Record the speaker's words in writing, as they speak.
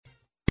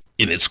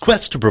In its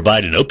quest to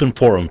provide an open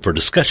forum for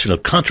discussion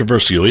of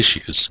controversial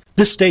issues,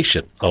 this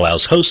station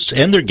allows hosts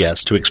and their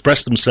guests to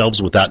express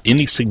themselves without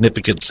any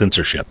significant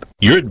censorship.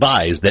 You're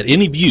advised that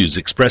any views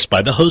expressed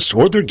by the hosts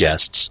or their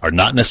guests are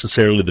not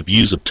necessarily the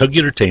views of Tuggy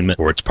Entertainment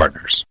or its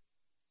partners.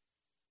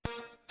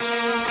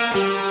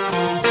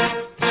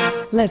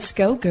 Let's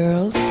go,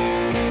 girls.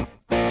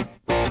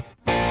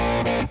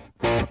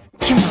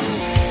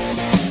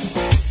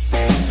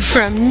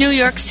 From New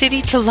York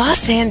City to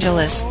Los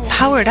Angeles,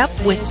 Powered Up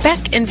with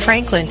Beck and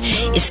Franklin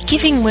is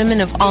giving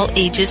women of all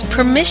ages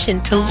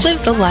permission to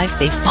live the life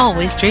they've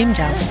always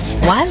dreamed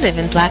of. Why live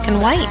in black and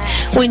white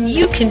when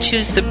you can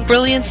choose the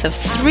brilliance of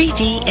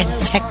 3D and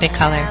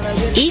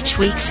Technicolor? Each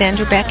week,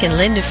 Sandra Beck and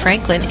Linda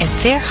Franklin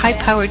and their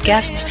high-powered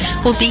guests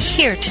will be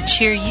here to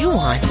cheer you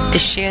on, to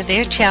share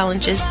their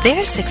challenges,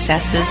 their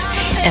successes,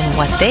 and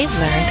what they've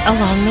learned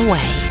along the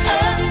way.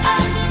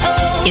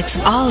 It's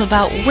all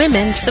about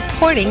women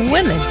supporting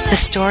women. The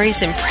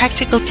stories and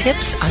practical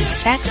tips on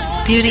sex,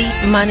 beauty,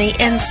 money,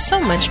 and so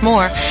much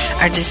more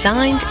are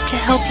designed to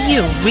help you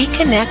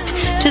reconnect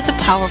to the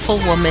powerful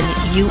woman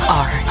you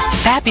are.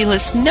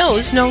 Fabulous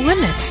knows no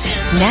limits.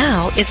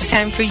 Now it's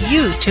time for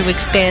you to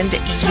expand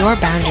your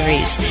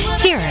boundaries.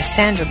 Here are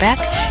Sandra Beck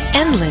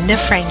and Linda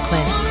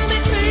Franklin.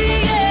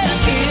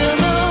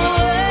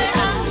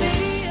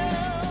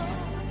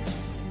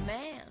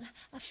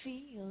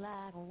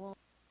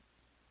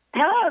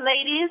 Hello,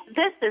 ladies.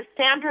 This is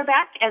Sandra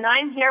Beck, and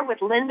I'm here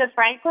with Linda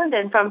Franklin,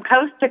 and from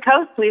coast to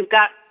coast, we've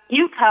got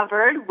you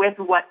covered with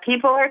what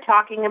people are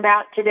talking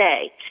about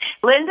today.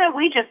 Linda,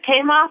 we just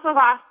came off of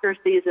Oscar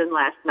season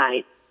last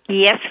night.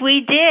 Yes, we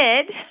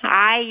did.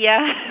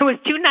 It was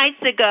 2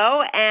 nights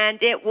ago,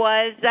 and it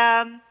was,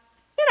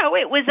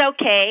 it was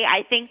okay.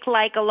 I think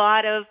like a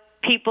lot of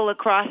people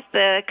across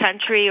the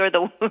country or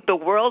the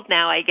world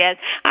now, I guess.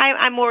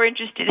 I'm more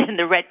interested in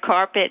the red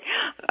carpet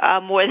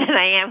more than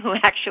I am who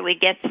actually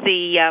gets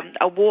the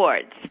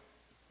awards.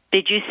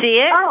 Did you see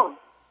it? Oh,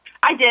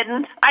 I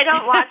didn't. I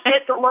don't watch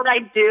it, but what I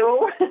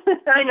do,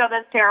 I know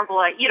that's terrible.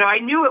 I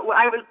knew it.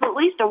 I was at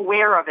least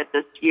aware of it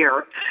this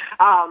year.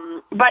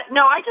 But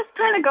no, I just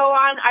kind of go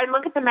on. I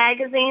look at the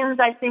magazines.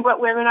 I see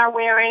what women are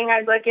wearing. I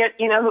look at,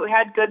 who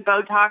had good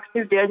Botox,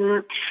 who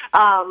didn't.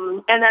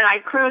 And then I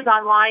cruise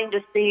online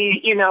to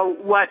see,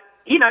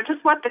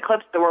 just what the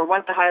clips were,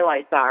 what the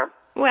highlights are.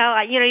 Well,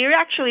 you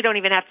actually don't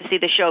even have to see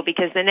the show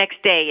because the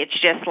next day it's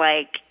just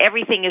like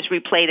everything is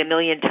replayed a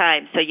million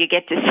times, so you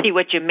get to see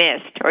what you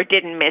missed or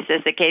didn't miss,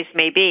 as the case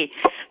may be.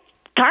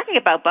 Talking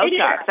about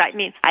Botox,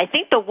 I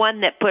think the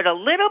one that put a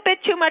little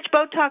bit too much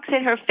Botox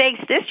in her face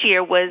this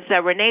year was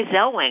Renee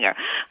Zellweger.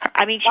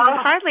 She was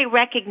hardly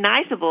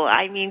recognizable.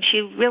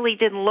 She really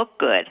didn't look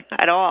good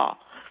at all.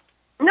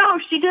 No,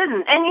 she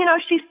didn't. And,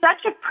 she's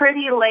such a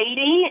pretty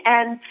lady,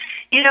 and,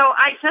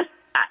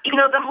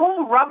 the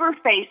whole rubber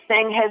face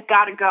thing has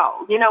got to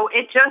go.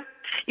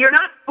 You're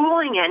not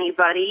fooling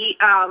anybody.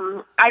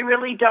 I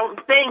really don't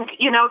think,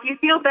 if you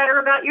feel better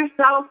about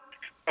yourself,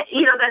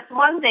 that's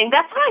one thing.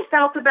 That's how I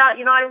felt about,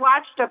 I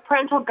watched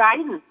Parental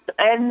Guidance,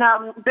 and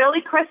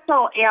Billy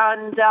Crystal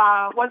and,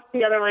 what's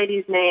the other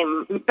lady's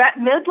name? Bette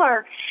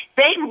Midler.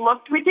 They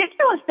looked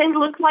ridiculous. They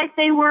looked like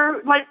they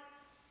were, like,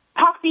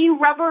 puffy,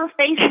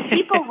 rubber-faced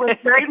people with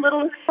very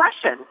little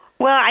expression.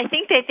 Well, I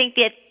think they think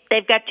that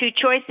they've got two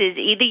choices.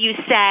 Either you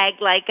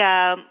sag like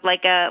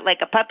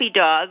a puppy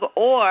dog,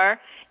 or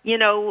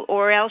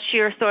else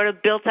you're sort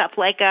of built up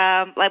like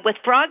with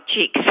frog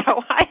cheeks.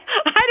 So I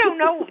don't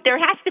know. There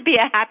has to be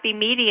a happy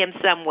medium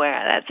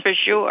somewhere. That's for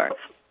sure.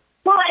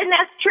 Well, and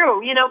that's true,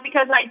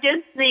 because I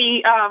did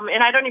see,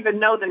 and I don't even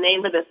know the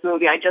name of this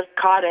movie, I just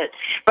caught it,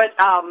 but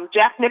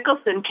Jack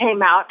Nicholson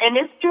came out, and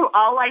it's true,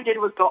 all I did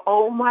was go,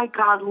 oh my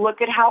God, look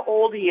at how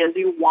old he is.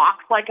 He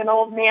walks like an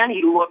old man,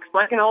 he looks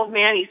like an old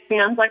man, he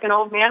stands like an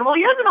old man. Well,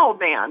 he is an old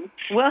man.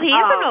 Well, he is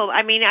an old,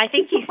 I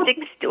think he's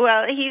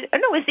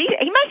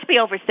he must be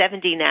over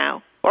 70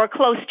 now. Or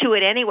close to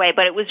it anyway,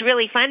 but it was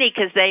really funny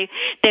because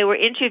they were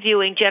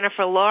interviewing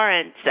Jennifer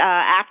Lawrence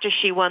after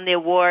she won the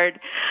award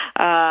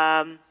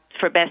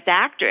for Best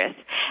Actress,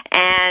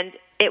 and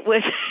it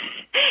was,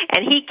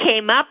 and he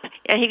came up,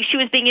 and she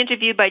was being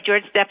interviewed by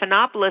George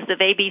Stephanopoulos of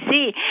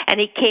ABC, and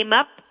he came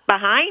up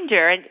behind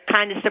her and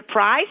kind of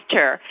surprised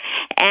her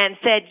and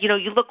said, you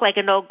look like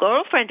an old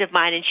girlfriend of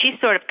mine, and she's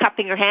sort of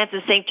cupping her hands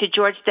and saying to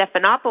George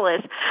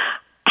Stephanopoulos,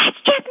 that's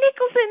Jack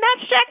Nicholson,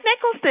 that's Jack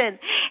Nicholson.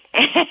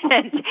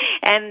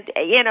 And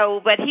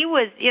but he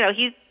was,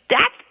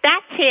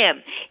 that's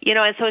him,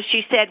 and so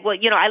she said, well,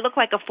 I look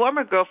like a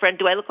former girlfriend.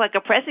 Do I look like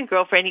a present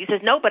girlfriend? He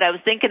says, no, but I was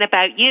thinking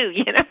about you,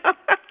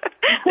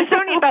 There's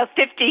only about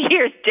 50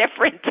 years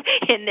different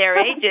in their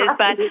ages,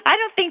 but I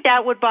don't think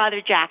that would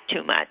bother Jack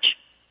too much.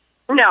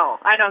 No,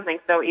 I don't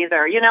think so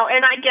either.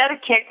 And I get a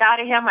kick out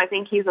of him. I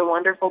think he's a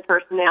wonderful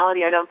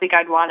personality. I don't think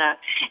I'd want to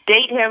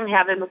date him,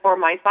 have him before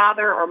my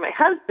father or my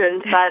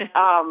husband, but,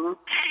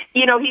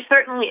 he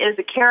certainly is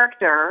a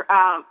character,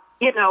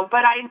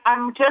 but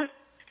I'm just,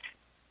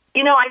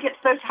 I get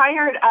so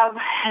tired of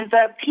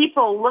the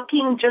people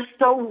looking just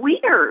so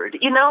weird,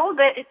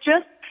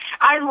 that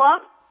I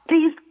love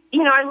these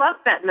I love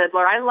Bette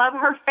Midler. I love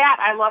her fat.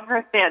 I love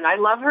her thin. I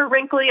love her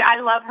wrinkly. I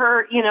love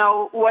her,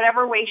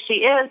 whatever way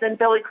she is. And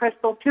Billy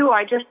Crystal, too.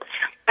 I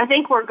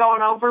think we're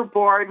going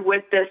overboard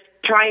with this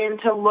trying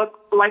to look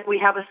like we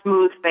have a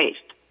smooth face.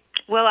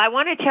 Well, I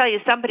want to tell you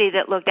somebody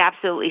that looked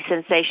absolutely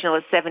sensational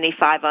at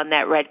 75 on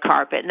that red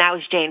carpet, and that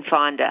was Jane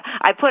Fonda.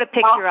 I put a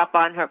picture up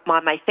on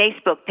my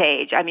Facebook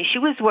page. I mean, she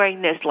was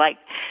wearing this, like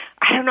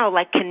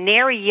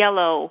canary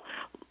yellow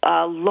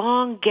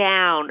long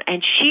gown,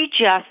 and she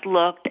just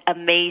looked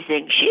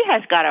amazing. She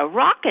has got a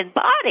rockin'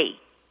 body.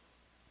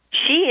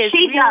 She is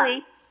really...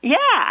 Does.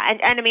 Yeah,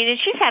 and I mean,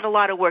 she's had a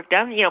lot of work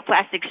done,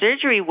 plastic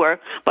surgery work,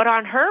 but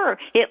on her,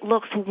 it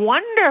looks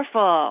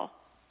wonderful.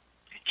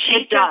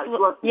 She does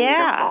look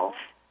beautiful.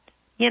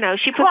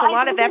 She puts a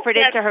lot of effort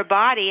into her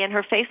body, and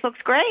her face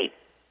looks great.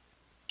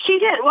 She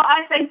did. Well,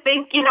 I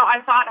think, I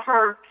thought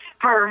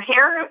her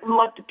hair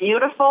looked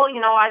beautiful.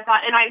 I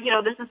thought, and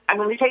I'm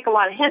going to take a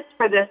lot of hits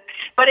for this,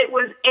 but it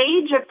was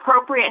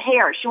age-appropriate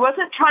hair. She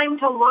wasn't trying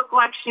to look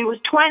like she was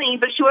 20,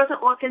 but she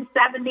wasn't looking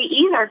 70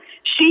 either.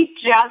 She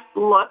just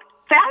looked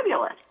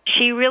fabulous.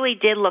 She really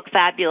did look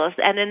fabulous.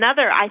 And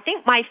I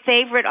think my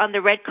favorite on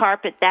the red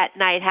carpet that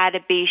night had to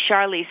be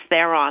Charlize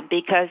Theron,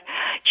 because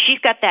she's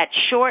got that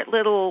short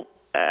little,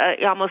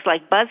 almost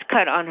like buzz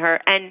cut on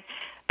her,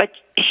 but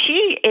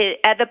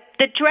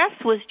the dress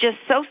was just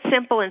so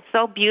simple and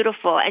so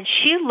beautiful, and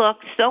she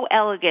looked so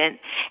elegant.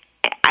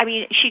 I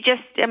mean, she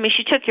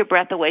took your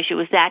breath away. She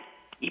was that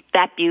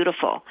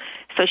beautiful.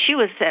 So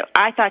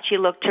I thought she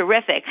looked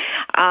terrific.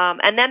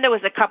 And then there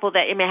was a couple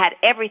that had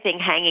everything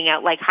hanging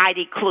out, like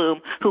Heidi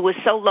Klum, who was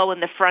so low in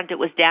the front it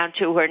was down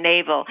to her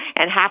navel,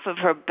 and half of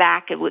her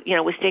back was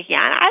sticking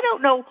out. I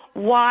don't know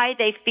why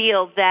they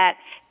feel that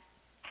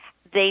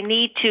they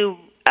need to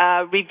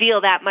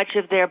reveal that much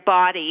of their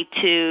body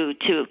to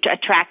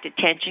attract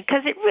attention,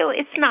 because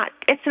it's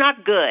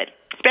not good,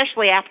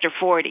 especially after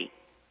 40.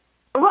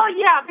 Well,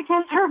 yeah,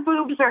 because her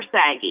boobs are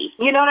saggy.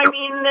 You know what I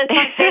mean? It's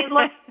like they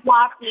look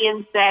floppy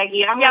and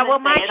saggy.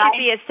 Mine should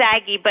be a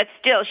saggy, but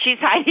still, she's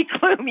Heidi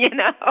Klum,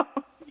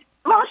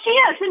 Well, she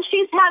is, and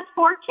she's had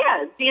 4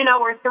 kids,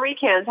 or 3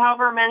 kids,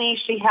 however many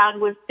she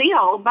had with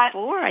Theo. But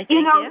 4, I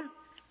think,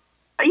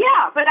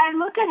 Yeah, but I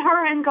look at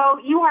her and go,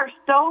 you are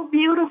so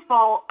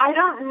beautiful. I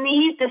don't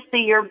need to see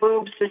your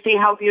boobs to see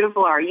how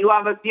beautiful you are. You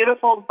have a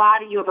beautiful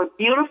body. You have a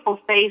beautiful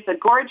face, a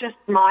gorgeous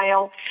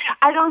smile.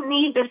 I don't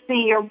need to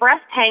see your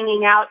breast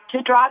hanging out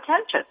to draw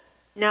attention.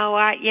 No,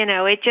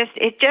 it's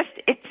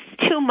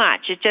too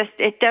much.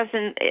 It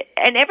doesn't,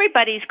 and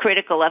everybody's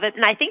critical of it,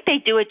 and I think they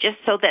do it just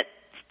so that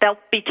they'll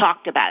be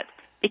talked about,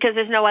 because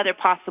there's no other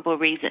possible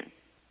reason.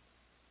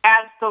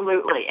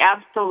 Absolutely.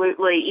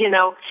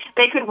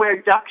 They could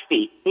wear duck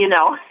feet,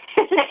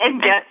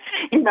 and get,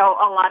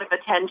 a lot of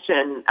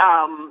attention.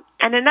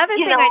 And another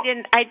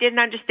thing I didn't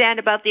understand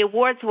about the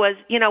awards was,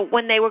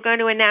 when they were going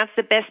to announce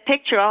the Best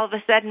Picture, all of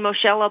a sudden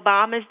Michelle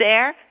Obama's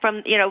there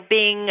from,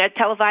 being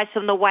televised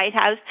from the White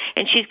House,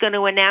 and she's going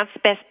to announce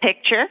Best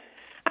Picture.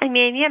 I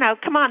mean,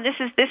 come on, this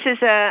is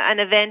an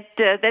event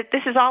that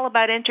this is all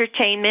about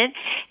entertainment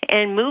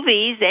and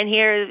movies, and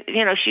here,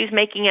 she's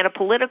making it a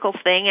political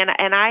thing, and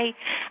I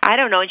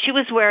don't know. And she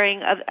was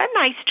wearing a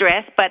nice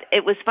dress, but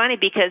it was funny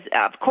because,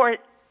 of course,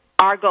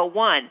 Argo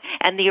won,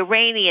 and the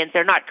Iranians,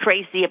 they're not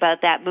crazy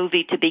about that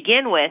movie to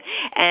begin with,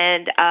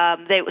 and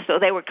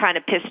they were kind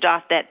of pissed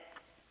off that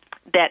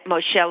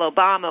Michelle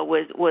Obama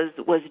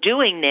was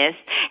doing this,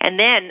 and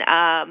then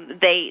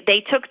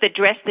they took the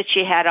dress that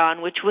she had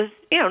on, which was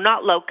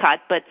not low cut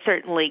but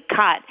certainly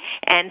cut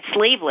and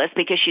sleeveless,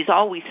 because she's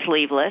always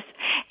sleeveless,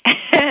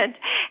 and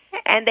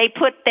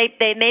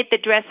they made the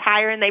dress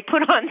higher and they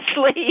put on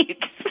sleeves.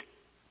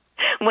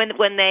 When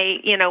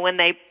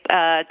they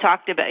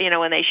talked about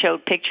when they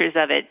showed pictures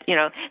of it,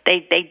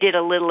 they did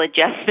a little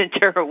adjustment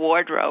to her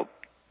wardrobe.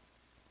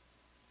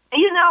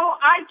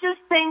 I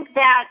just think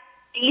that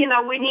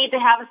we need to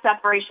have a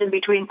separation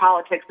between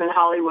politics and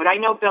Hollywood. I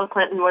know Bill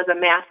Clinton was a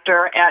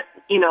master at,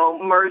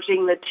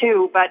 merging the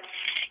two, but,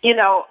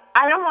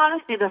 I don't want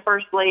to see the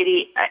First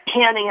Lady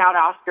handing out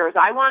Oscars.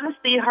 I want to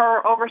see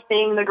her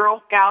overseeing the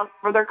Girl Scouts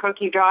for their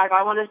cookie drive.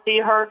 I want to see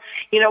her,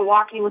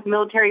 walking with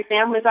military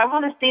families. I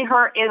want to see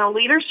her in a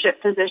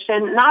leadership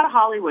position, not a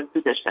Hollywood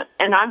position.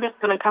 And I'm just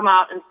going to come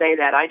out and say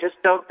that. I just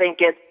don't think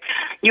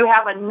you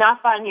have enough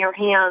on your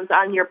hands,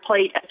 on your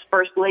plate as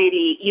First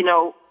Lady,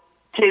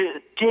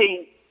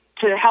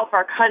 to help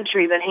our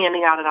country than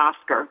handing out an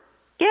Oscar.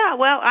 Yeah,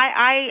 well,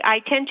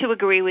 I tend to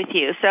agree with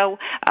you. So,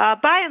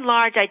 by and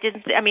large,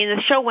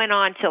 the show went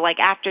on till like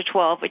after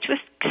 12, which was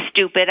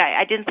stupid.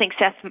 I didn't think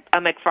Seth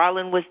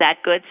MacFarlane was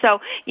that good.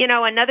 So,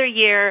 another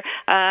year,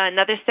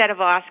 another set of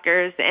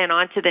Oscars, and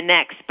on to the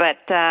next. But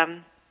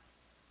I'm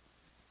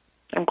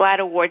glad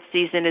award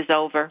season is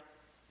over.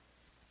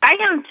 I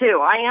am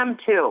too. And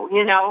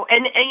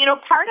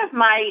part of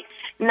my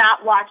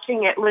not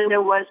watching it,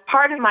 Linda, was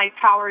part of my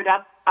Powered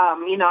Up.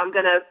 I'm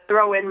going to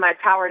throw in my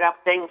Powered Up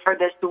thing for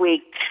this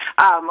week.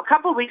 A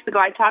couple of weeks ago,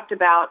 I talked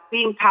about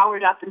being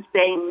powered up and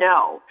saying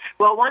no.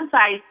 Well, once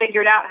I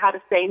figured out how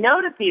to say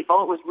no to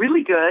people, it was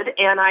really good,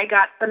 and I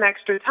got some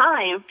extra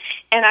time,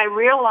 and I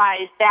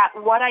realized that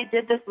what I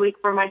did this week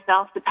for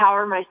myself to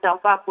power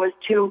myself up was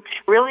to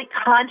really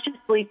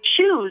consciously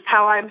choose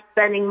how I'm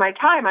spending my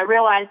time. I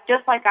realized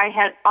just like I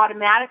had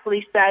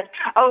automatically said,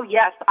 oh,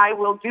 yes, I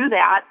will do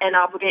that and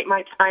obligate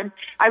my time,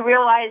 I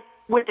realized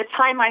with the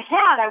time I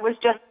had, I was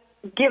just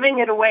giving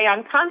it away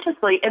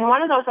unconsciously. And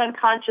one of those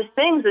unconscious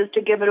things is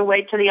to give it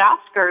away to the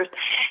Oscars.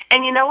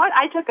 And you know what?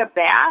 I took a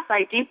bath.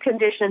 I deep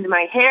conditioned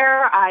my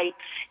hair. I,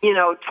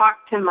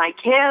 talked to my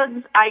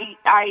kids. I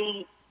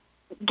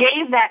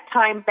gave that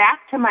time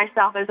back to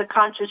myself as a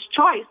conscious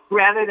choice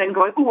rather than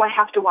going, I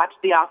have to watch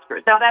the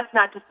Oscars. Now, that's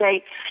not to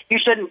say you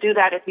shouldn't do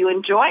that if you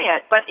enjoy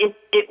it, but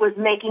it was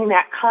making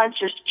that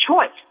conscious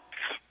choice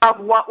of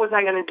what was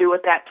I going to do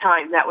with that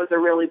time. That was a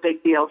really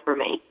big deal for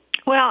me.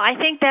 Well, I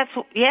think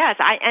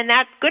and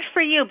that's good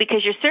for you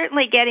because you're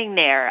certainly getting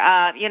there.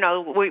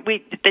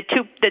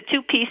 The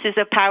two pieces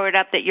of Powered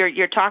Up that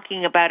you're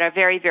talking about are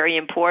very, very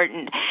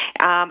important.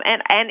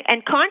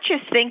 And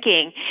conscious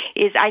thinking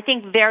is, I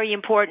think, very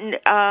important.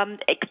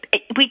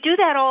 We do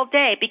that all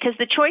day because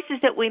the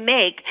choices that we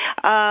make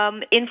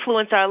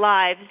influence our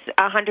lives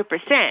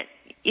 100%.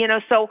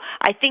 So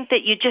I think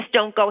that you just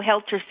don't go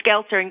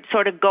helter-skelter and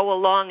sort of go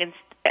along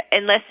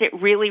unless it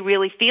really,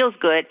 really feels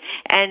good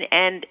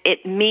and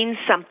it means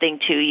something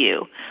to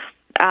you.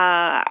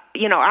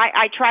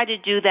 I try to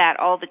do that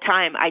all the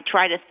time. I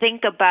try to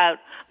think about,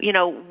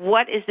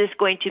 what is this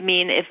going to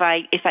mean if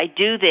I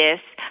do this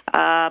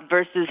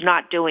versus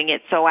not doing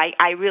it. So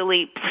I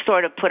really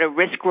sort of put a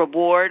risk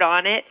reward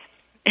on it,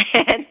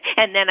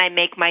 and then I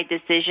make my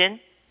decision.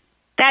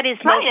 That is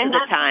most of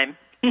the time.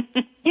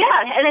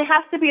 Yeah, and it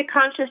has to be a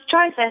conscious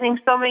choice. I think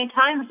so many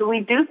times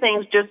we do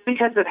things just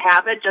because of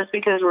habit, just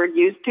because we're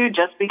used to,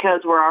 just because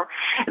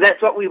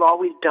that's what we've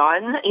always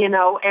done, and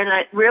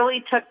it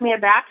really took me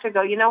aback to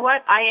go, you know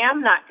what, I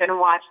am not going to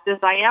watch this,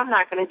 I am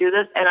not going to do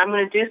this, and I'm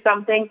going to do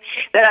something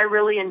that I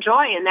really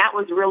enjoy, and that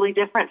was really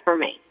different for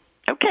me.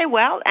 Okay,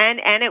 well,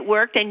 and it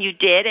worked, and you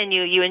did, and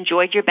you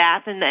enjoyed your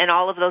bath and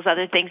all of those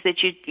other things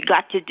that you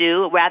got to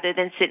do rather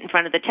than sit in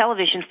front of the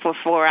television for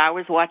 4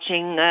 hours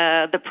watching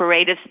the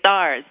parade of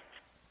stars.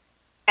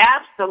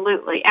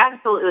 Absolutely,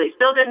 absolutely.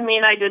 Still didn't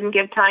mean I didn't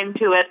give time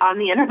to it on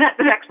the Internet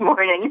the next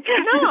morning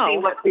to see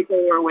what people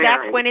were wearing.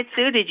 That's when it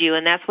suited you,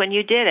 and that's when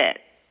you did it.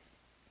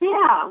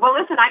 Yeah. Well,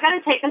 listen, I got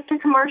to take us to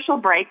commercial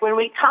break. When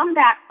we come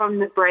back from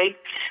the break,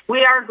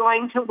 we are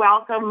going to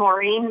welcome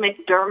Maureen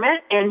McDermutt,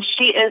 and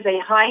she is a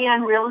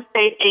high-end real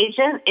estate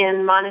agent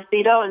in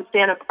Montecito and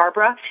Santa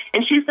Barbara,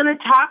 and she's going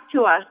to talk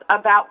to us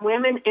about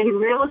women in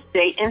real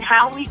estate and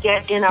how we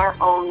get in our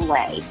own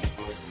way.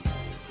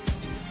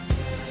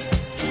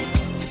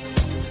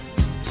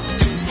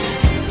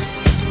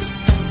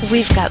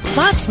 We've got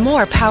lots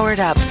more Powered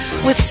Up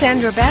with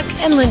Sandra Beck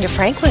and Linda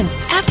Franklin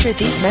after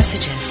these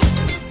messages.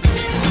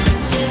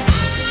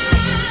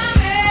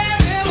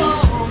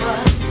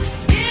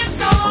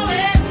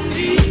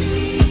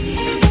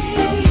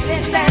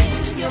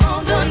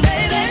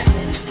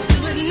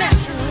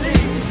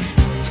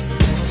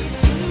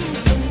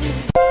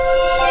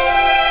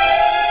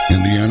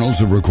 In the annals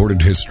of recorded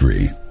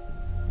history,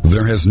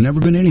 there has never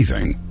been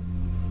anything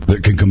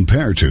that can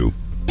compare to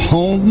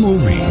home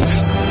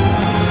movies.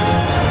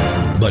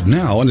 But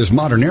now, in this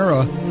modern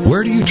era,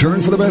 where do you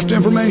turn for the best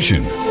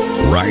information?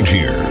 Right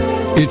here.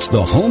 It's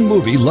the Home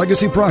Movie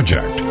Legacy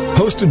Project,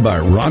 hosted by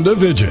Rhonda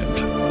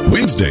Vigent.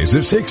 Wednesdays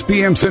at 6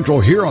 p.m.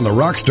 Central here on the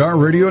Rockstar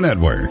Radio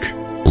Network.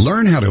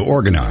 Learn how to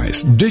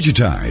organize,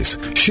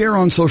 digitize, share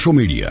on social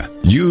media,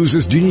 use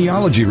as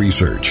genealogy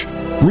research,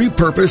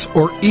 repurpose,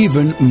 or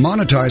even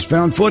monetize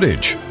found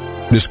footage.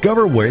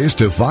 Discover ways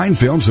to find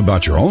films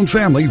about your own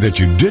family that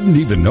you didn't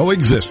even know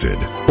existed.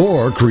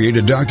 Or create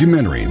a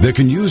documentary that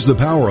can use the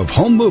power of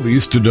home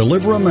movies to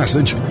deliver a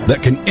message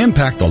that can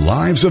impact the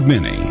lives of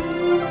many.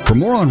 For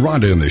more on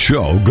Rhonda and the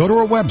show, go to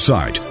our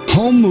website,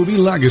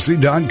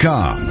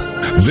 homemovielegacy.com.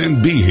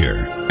 Then be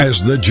here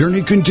as the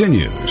journey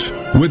continues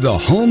with the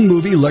Home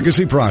Movie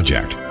Legacy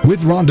Project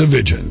with Rhonda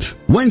Vigent.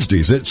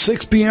 Wednesdays at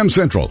 6 p.m.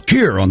 Central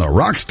here on the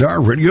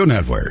Rockstar Radio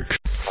Network.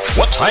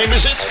 What time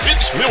is it?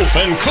 It's MILF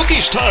and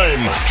Cookies time.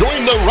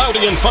 Join the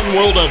rowdy and fun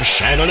world of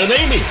Shannon and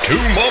Amy,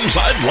 two moms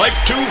I'd like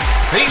to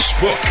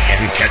Facebook,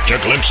 and catch a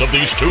glimpse of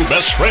these two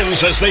best friends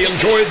as they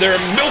enjoy their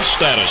MILF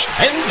status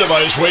and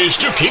devise ways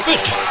to keep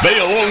it. They,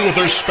 along with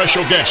their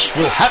special guests,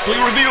 will happily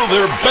reveal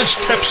their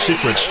best-kept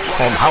secrets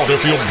on how to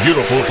feel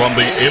beautiful from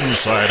the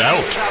inside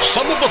out.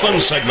 Some of the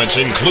fun segments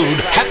include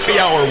Happy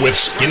Hour with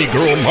Skinny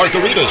Girl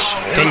Margaritas,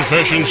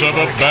 Confessions of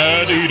a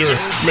Bad Eater,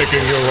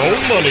 Making Your Own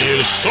Money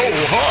is So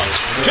Hot,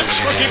 Tips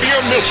for keeping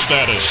your MILF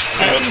status.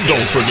 And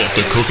don't forget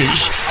the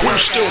cookies. We're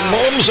still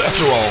moms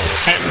after all.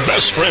 And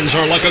best friends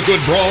are like a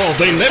good brawl.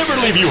 They never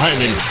leave you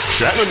hanging.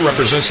 Shannon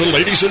represents the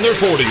ladies in their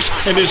 40s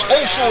and is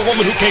also a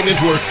woman who came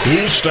into her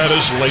cool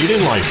status late in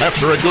life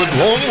after a good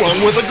long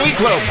run with a glee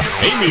club.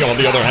 Amy, on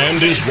the other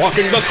hand, is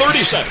walking the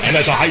 30 set and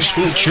as a high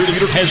school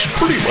cheerleader has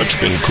pretty much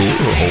been cool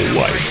her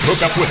whole life.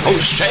 Hook up with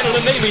hosts Shannon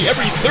and Amy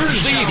every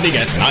Thursday evening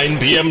at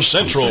 9 p.m.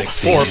 Central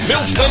for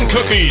Milf and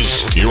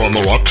Cookies here on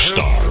the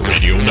Rockstar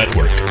Radio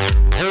Network.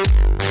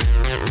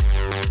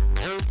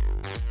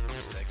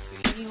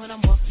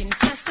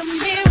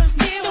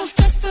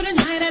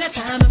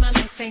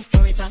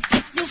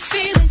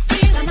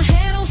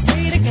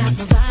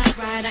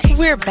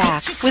 We're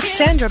back with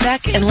Sandra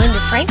Beck and Linda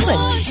Franklin.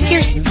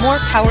 Here's more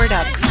Powered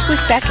Up with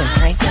Beck and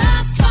Franklin.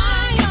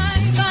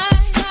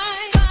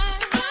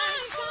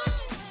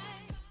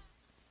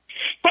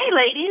 Hey,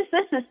 ladies,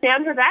 this is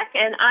Sandra Beck,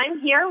 and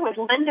I'm here with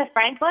Linda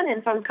Franklin,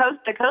 and from coast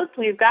to coast,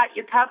 we've got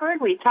you covered.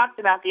 We talked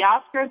about the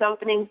Oscars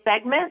opening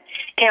segment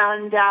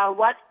and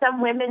what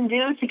some women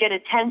do to get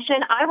attention.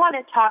 I want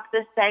to talk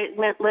this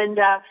segment,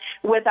 Linda,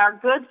 with our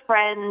good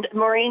friend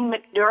Maureen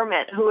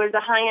McDermutt, who is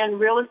a high-end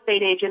real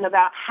estate agent,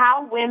 about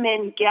how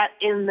women get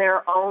in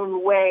their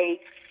own way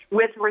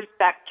with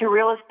respect to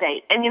real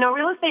estate. And,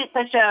 real estate is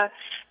such a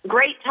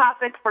great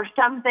topic for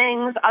some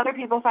things. Other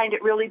people find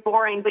it really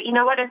boring. But you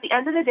know what? At the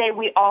end of the day,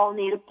 we all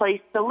need a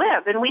place to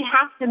live, and we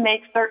have to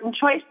make certain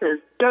choices.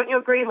 Don't you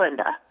agree,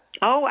 Linda?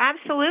 Oh,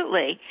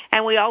 absolutely.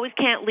 And we always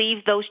can't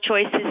leave those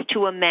choices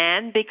to a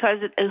man, because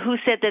who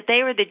said that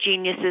they were the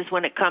geniuses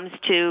when it comes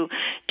to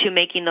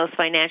making those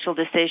financial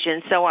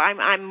decisions? So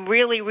I'm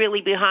really,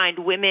 really behind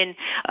women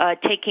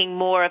taking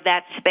more of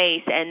that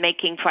space and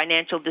making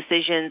financial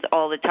decisions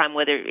all the time,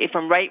 whether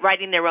from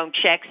writing their own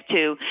checks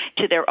to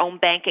their own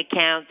bank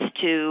accounts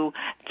to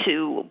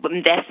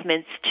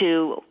investments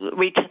to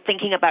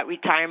thinking about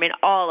retirement,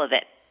 all of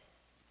it.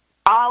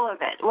 All of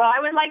it. Well, I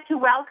would like to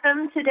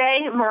welcome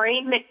today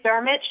Maureen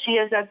McDermutt. She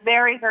is a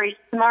very, very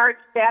smart,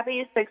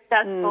 savvy,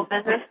 successful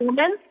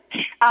businesswoman.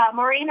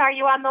 Maureen, are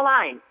you on the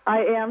line? I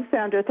am,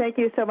 Sandra. Thank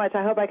you so much.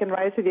 I hope I can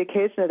rise to the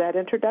occasion of that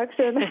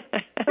introduction.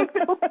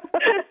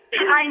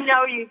 I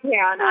know you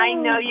can. I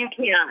know you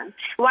can.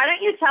 Why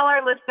don't you tell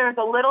our listeners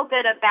a little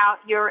bit about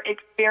your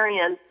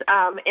experience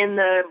in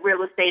the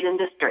real estate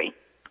industry?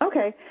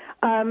 Okay.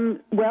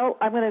 Well,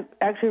 I'm going to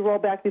actually roll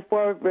back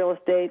before real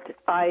estate.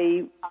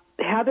 I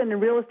have been in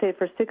real estate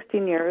for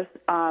 16 years,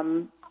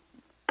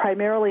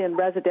 primarily in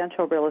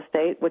residential real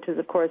estate, which is,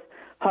 of course,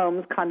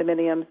 homes,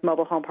 condominiums,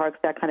 mobile home parks,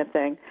 that kind of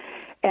thing.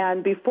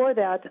 And before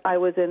that, I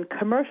was in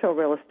commercial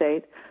real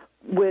estate,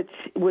 which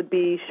would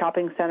be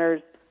shopping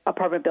centers,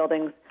 apartment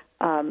buildings,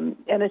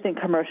 anything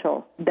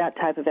commercial, that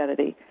type of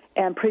entity.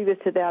 And previous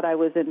to that, I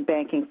was in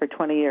banking for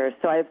 20 years.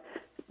 So I've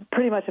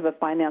pretty much have a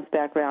finance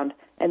background,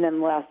 and then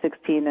the last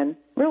 16 in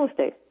real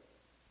estate.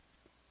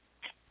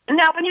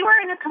 Now, when you were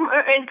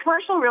in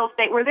commercial real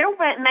estate, were there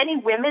many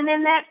women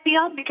in that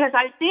field? Because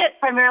I see it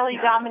primarily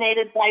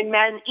dominated by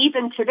men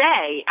even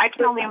today. I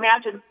can only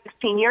imagine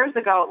 16 years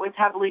ago it was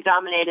heavily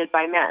dominated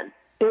by men.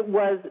 It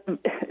was,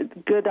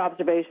 good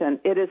observation.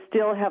 It is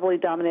still heavily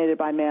dominated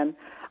by men.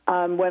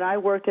 When I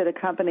worked at a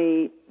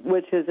company,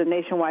 which is a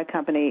nationwide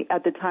company,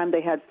 at the time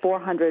they had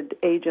 400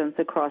 agents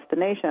across the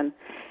nation,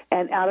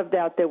 and out of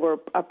that there were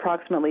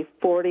approximately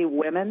 40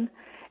 women,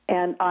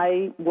 and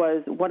I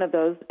was one of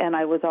those, and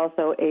I was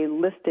also a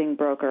listing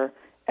broker.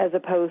 As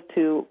opposed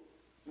to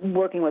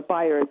working with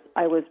buyers,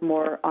 I was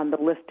more on the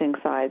listing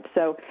side.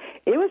 So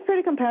it was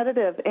pretty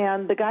competitive,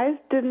 and the guys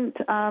didn't...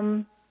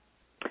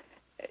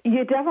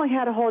 You definitely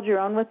had to hold your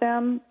own with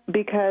them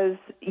because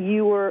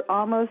you were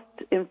almost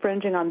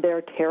infringing on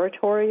their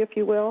territory, if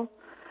you will.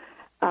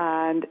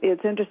 And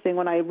it's interesting,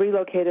 when I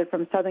relocated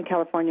from Southern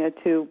California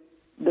to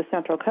the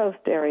Central Coast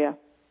area,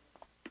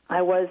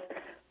 I was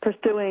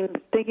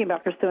thinking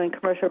about pursuing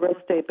commercial real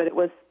estate, but it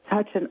was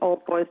such an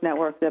old boys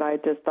network that I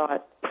just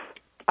thought,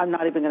 I'm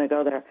not even going to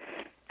go there.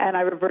 And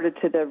I reverted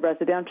to the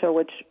residential,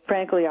 which,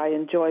 frankly, I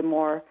enjoy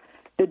more.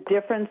 The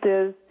difference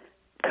is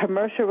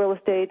commercial real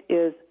estate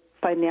is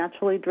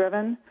financially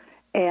driven,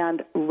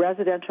 and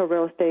residential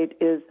real estate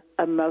is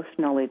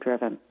emotionally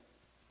driven.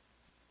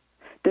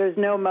 There's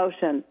no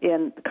emotion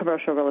in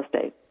commercial real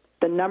estate.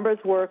 The numbers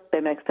work, they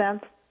make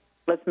sense,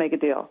 let's make a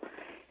deal.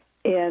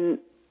 In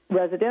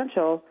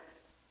residential,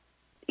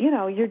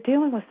 you're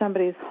dealing with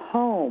somebody's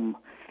home,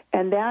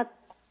 and that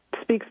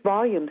speaks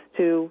volumes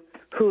to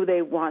who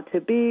they want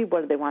to be,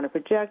 what do they want to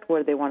project,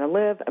 where do they want to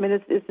live. I mean,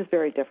 it's just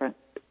very different,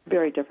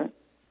 very different.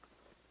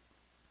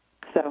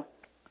 So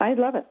I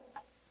love it.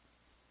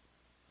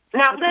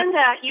 Now,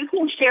 Linda, you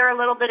can share a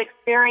little bit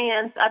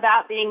experience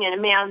about being in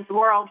a man's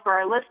world for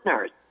our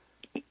listeners.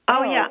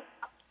 Oh, yeah.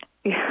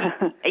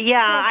 Yeah,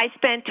 I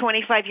spent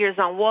 25 years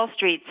on Wall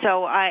Street,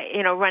 so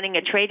running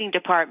a trading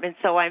department,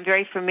 so I'm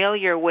very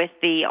familiar with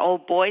the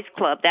old boys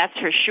club, that's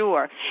for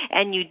sure.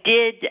 And you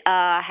did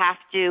have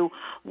to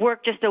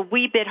work just a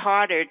wee bit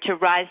harder to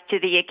rise to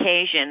the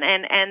occasion,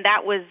 and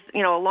that was a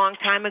long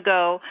time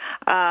ago,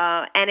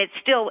 and it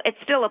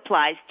still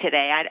applies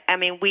today. I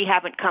mean, we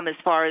haven't come as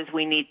far as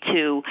we need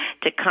to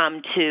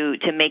come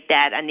to make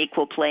that an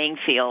equal playing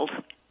field.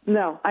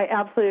 No, I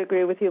absolutely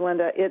agree with you,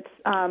 Linda. It's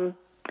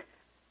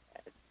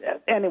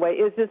anyway,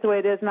 it's just the way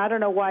it is, and I don't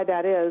know why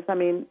that is. I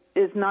mean,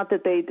 it's not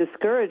that they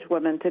discourage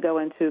women to go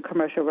into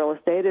commercial real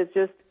estate. It's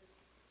just,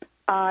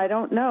 I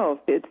don't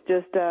know. It's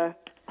just, I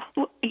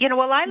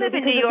live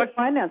in New York. A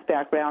finance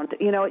background.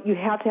 You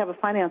have to have a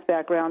finance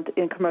background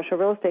in commercial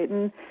real estate,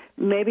 and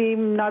maybe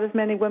not as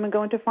many women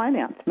go into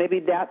finance.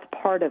 Maybe that's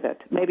part of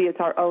it. Maybe it's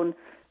our own.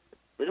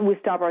 We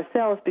stop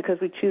ourselves because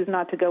we choose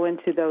not to go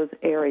into those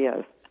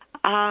areas.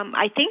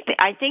 I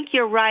think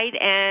you're right,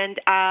 and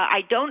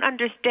I don't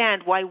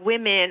understand why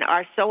women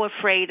are so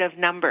afraid of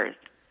numbers,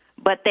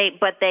 but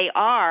they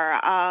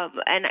are.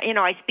 And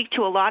I speak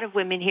to a lot of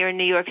women here in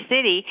New York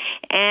City,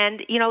 and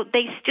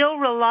they still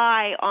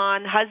rely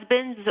on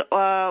husbands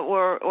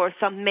or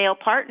some male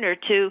partner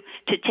to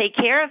take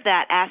care of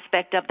that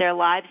aspect of their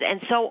lives,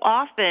 and so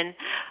often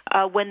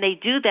when they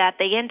do that,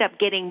 they end up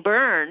getting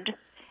burned,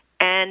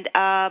 and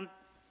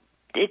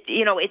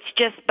it's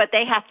just. But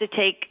they have to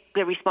take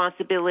the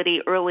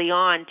responsibility early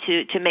on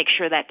to make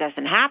sure that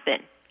doesn't happen.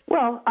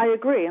 Well, I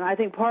agree, and I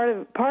think part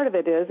of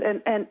it is,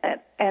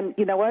 and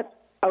you know what?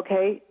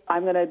 Okay,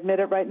 I'm going to admit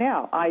it right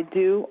now. I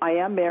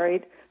am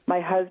married. My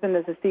husband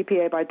is a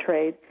CPA by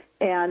trade,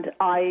 and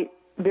I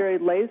very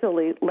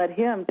lazily let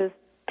him just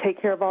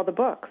take care of all the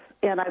books.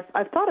 And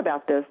I've thought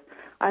about this.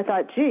 I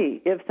thought,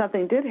 gee, if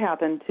something did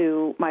happen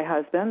to my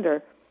husband,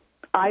 or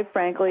I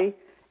frankly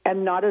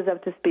am not as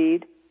up to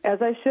speed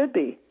as I should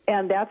be.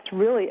 And that's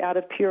really out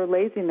of pure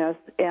laziness.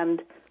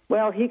 And,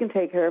 well, he can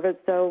take care of it,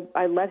 so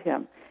I let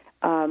him.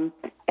 And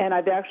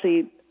I've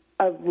actually,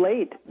 of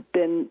late,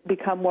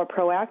 become more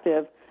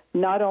proactive,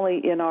 not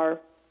only in our,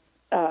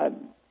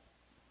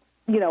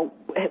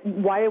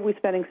 why are we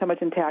spending so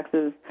much in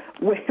taxes?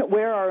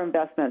 Where are our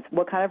investments?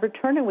 What kind of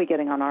return are we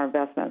getting on our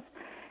investments?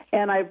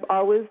 And I've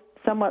always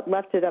somewhat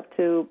left it up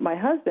to my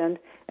husband,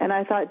 and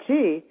I thought,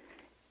 gee,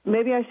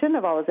 maybe I shouldn't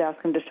have always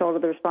asked him to shoulder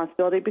the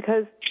responsibility,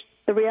 because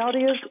the reality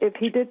is, if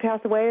he did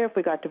pass away, or if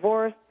we got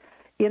divorced,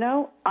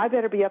 I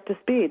better be up to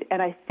speed. And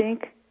I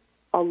think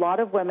a lot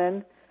of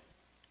women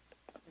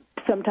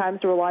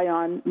sometimes rely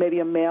on maybe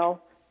a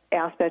male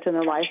aspect in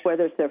their life,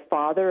 whether it's their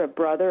father, a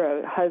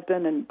brother, a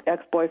husband, an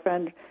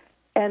ex-boyfriend,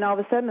 and all of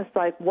a sudden it's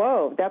like,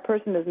 whoa, that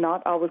person is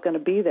not always going to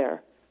be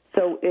there.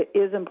 So it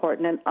is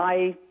important, and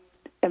I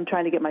am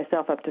trying to get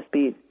myself up to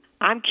speed.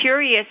 I'm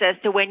curious as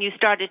to when you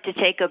started to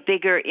take a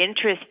bigger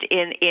interest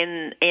in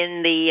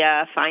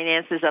the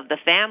finances of the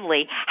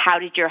family. How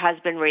did your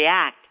husband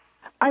react?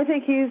 I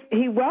think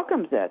he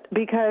welcomes it,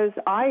 because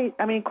I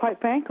mean, quite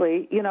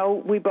frankly,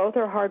 we both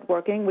are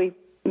hardworking. We,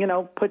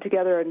 put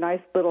together a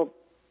nice little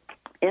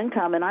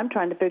income, and I'm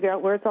trying to figure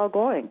out where it's all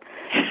going.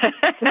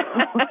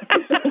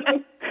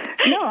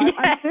 No,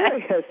 I'm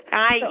serious.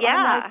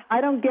 I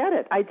don't get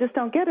it. I just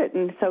don't get it.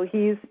 And so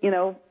he's,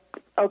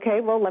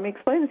 okay, well, let me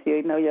explain this to you.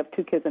 You have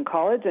 2 kids in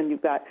college, and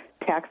you've got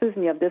taxes,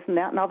 and you have this and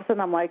that, and all of a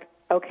sudden I'm like,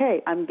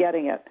 okay, I'm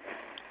getting it.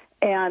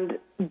 And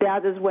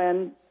that is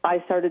when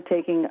I started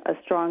taking a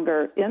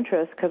stronger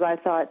interest, because I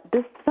thought,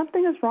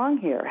 something is wrong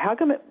here. How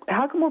come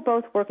we're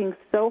both working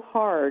so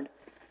hard,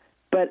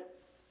 but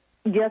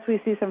yes, we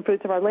see some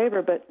fruits of our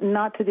labor, but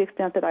not to the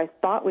extent that I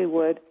thought we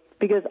would,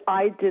 because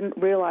I didn't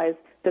realize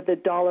that the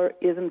dollar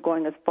isn't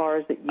going as far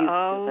as it used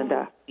to,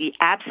 Linda.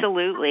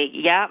 Absolutely.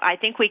 Yeah, I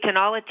think we can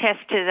all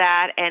attest to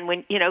that. And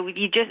when,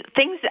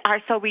 things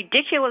are so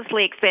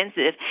ridiculously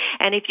expensive.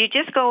 And if you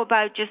just go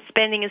about just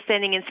spending and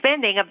spending and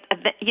spending,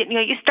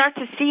 you start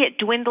to see it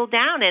dwindle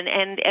down.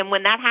 And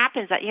when that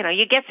happens,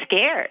 you get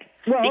scared.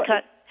 Well,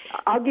 because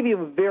I'll give you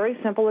a very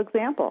simple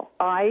example.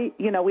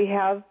 We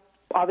have,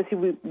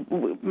 obviously,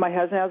 my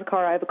husband has a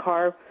car, I have a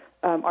car,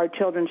 our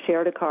children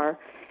shared a car.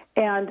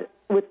 And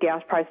with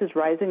gas prices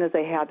rising as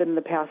they have been in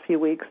the past few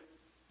weeks,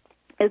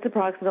 it's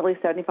approximately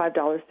 $75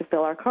 to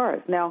fill our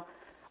cars. Now,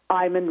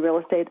 I'm in real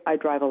estate. I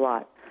drive a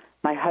lot.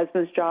 My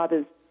husband's job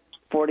is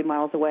 40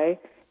 miles away,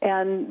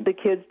 and the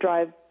kids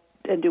drive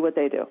and do what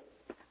they do.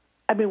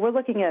 I mean, we're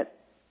looking at,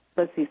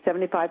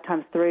 75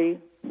 times 3,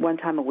 1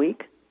 time a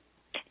week.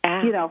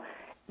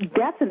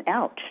 That's an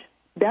ouch.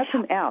 That's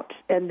an ouch.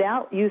 And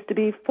that used to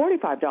be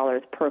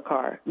 $45 per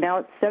car. Now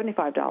it's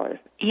 $75.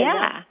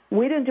 Yeah.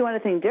 We didn't do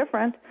anything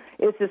different.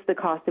 It's just the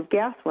cost of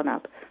gas went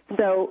up.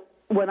 So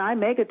when I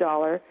make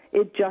 $1,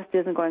 it just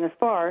isn't going as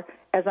far,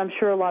 as I'm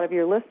sure a lot of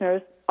your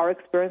listeners are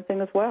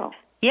experiencing as well.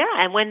 Yeah,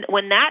 and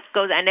when that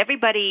goes, and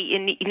everybody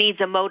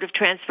needs a mode of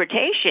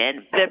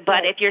transportation,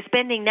 but if you're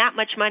spending that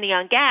much money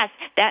on gas,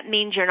 that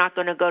means you're not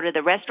going to go to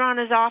the restaurant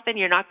as often,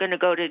 you're not going to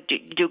go to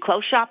do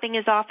clothes shopping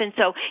as often,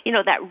 so,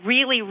 that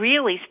really,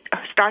 really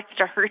starts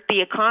to hurt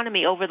the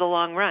economy over the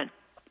long run.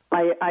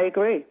 I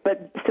agree,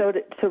 but so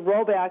to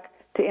roll back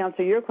to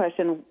answer your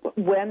question,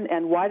 when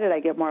and why did I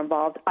get more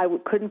involved, I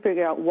couldn't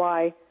figure out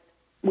why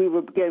we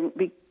were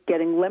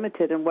getting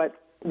limited in what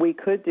we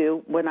could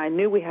do when I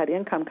knew we had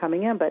income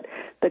coming in, but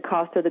the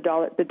cost of the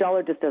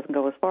dollar just doesn't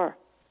go as far.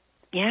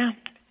 Yeah.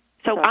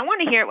 So I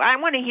want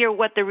to hear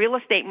what the real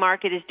estate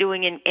market is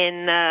doing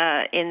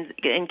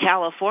in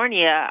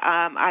California.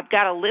 I've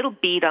got a little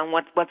beat on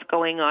what's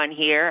going on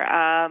here,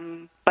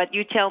 but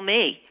you tell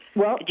me.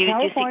 Well,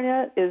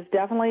 California is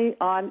definitely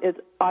on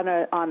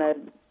a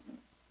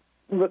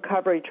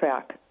recovery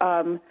track.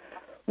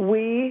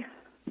 We,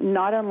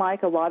 not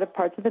unlike a lot of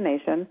parts of the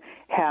nation,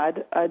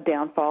 had a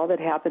downfall that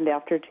happened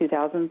after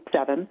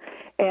 2007,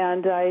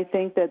 and I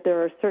think that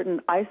there are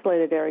certain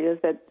isolated areas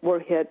that were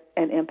hit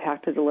and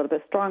impacted a little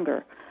bit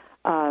stronger.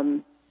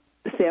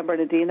 San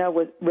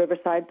Bernardino,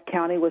 Riverside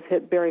County was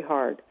hit very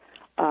hard.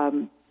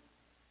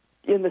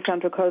 In the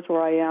Central Coast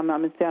where I am,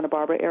 I'm in Santa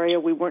Barbara area,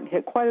 we weren't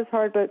hit quite as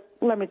hard, but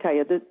let me tell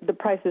you, the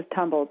prices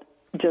tumbled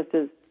just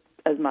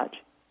as much.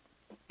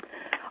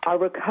 Our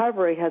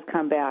recovery has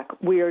come back.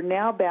 We are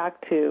now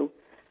back to,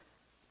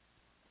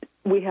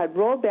 we had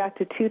rolled back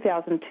to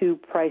 2002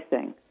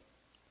 pricing.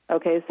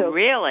 Okay, so...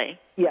 Really?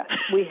 Yes,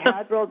 we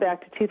had rolled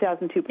back to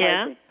 2002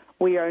 pricing. Yeah.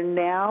 We are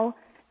now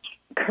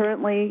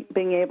currently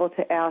being able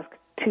to ask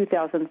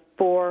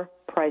 2004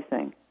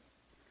 pricing.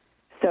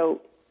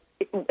 So,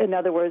 in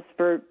other words,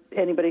 for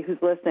anybody who's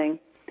listening,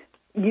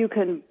 you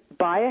can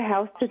buy a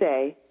house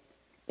today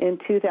in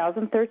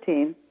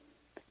 2013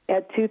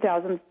 at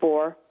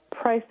 2004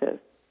 prices.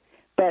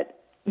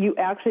 But you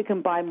actually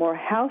can buy more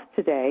house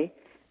today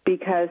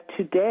because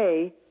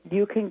today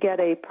you can get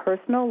a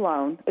personal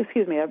loan,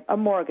 a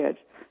mortgage,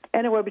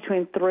 anywhere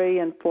between 3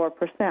 and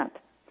 4%.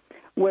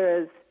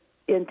 Whereas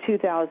in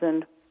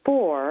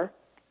 2004,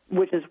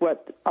 which is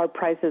what our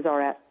prices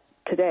are at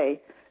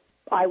today,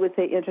 I would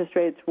say interest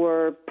rates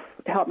were,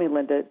 help me,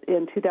 Linda,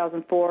 in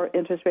 2004,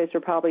 interest rates were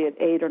probably at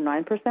 8 or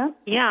 9%.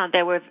 Yeah,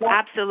 they were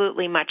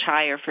absolutely much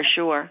higher for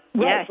sure.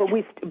 Right, Yes.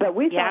 but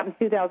we thought in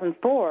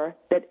 2004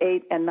 that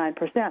 8 and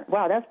 9%.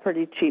 Wow, that's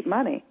pretty cheap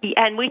money.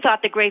 And we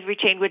thought the gravy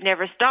train would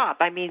never stop.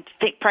 I mean,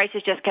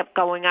 prices just kept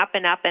going up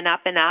and up and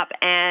up and up,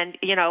 and,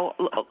 you know,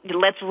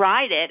 let's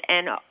ride it.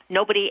 And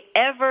nobody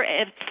ever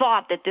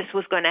thought that this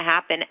was going to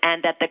happen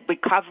and that the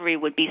recovery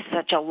would be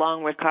such a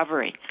long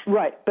recovery.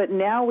 Right, but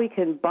now we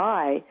can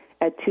buy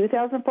at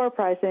 2004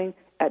 pricing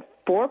at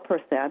 4%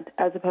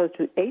 as opposed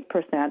to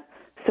 8%.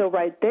 So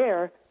right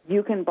there,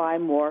 you can buy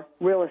more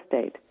real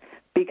estate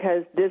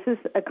because this is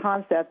a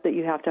concept that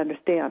you have to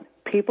understand.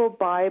 People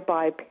buy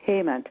by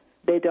payment.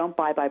 They don't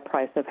buy by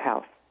price of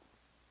house.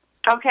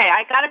 Okay,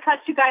 I got to cut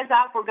you guys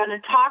off. We're going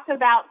to talk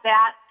about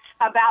that,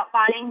 about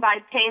buying by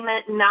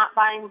payment and not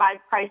buying by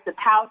price of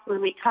house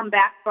when we come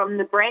back from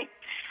the break.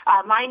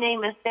 My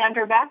name is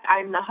Sandra Beck.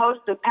 I'm the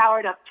host of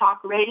Powered Up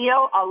Talk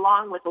Radio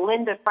along with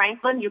Linda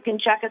Franklin. You can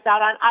check us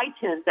out on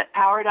iTunes at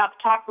Powered Up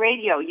Talk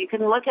Radio. You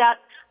can look at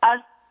us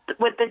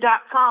with the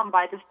 .com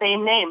by the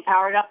same name,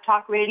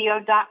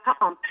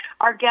 powereduptalkradio.com.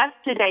 Our guest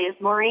today is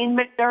Maureen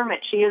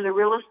McDermutt. She is a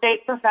real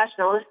estate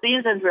professional, a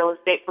seasoned real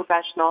estate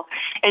professional,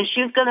 and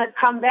she's going to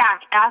come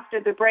back after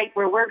the break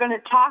where we're going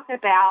to talk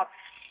about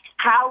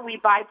how we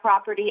buy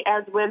property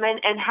as women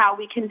and how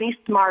we can be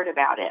smart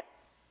about it.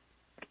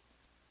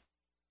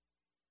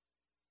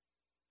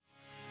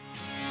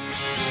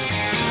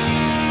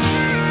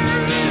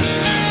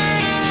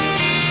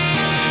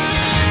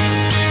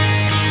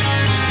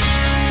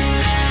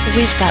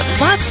 We've got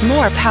lots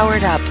more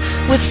Powered Up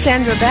with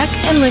Sandra Beck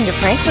and Linda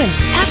Franklin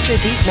after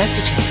these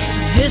messages.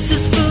 This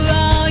is for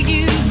all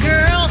you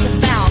girls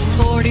about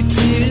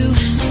 42.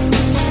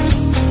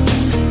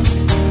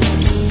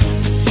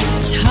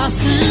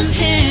 Tossing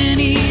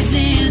pennies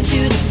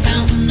into the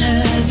fountain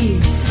of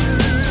youth.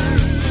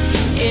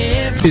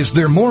 Is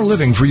there more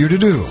living for you to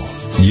do?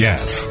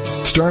 Yes.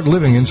 Start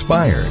living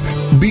inspired.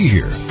 Be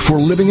here for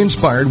Living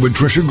Inspired with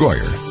Tricia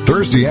Goyer,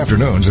 Thursday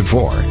afternoons at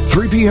 4,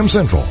 3 p.m.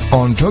 Central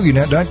on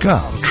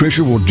TogiNet.com. Tricia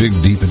will dig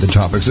deep into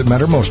topics that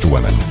matter most to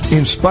women,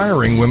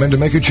 inspiring women to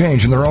make a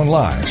change in their own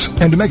lives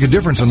and to make a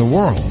difference in the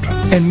world,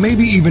 and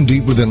maybe even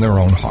deep within their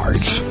own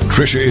hearts.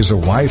 Tricia is a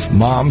wife,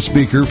 mom,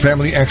 speaker,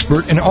 family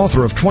expert, and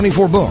author of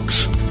 24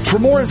 books. For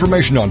more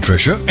information on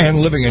Tricia and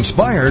Living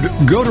Inspired,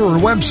 go to her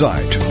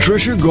website,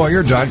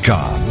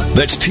 TriciaGoyer.com.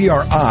 That's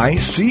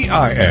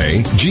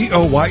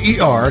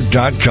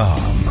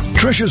TriciaGoyer.com.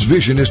 Tricia's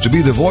vision is to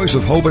be the voice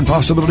of hope and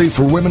possibility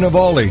for women of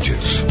all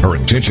ages. Her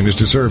intention is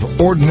to serve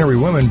ordinary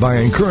women by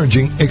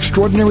encouraging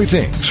extraordinary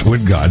things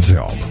with God's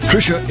help.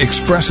 Tricia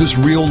expresses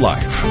real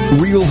life,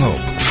 real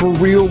hope for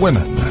real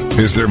women.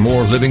 Is there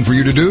more living for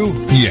you to do?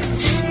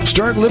 Yes.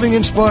 Start living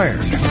inspired.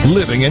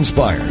 Living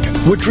Inspired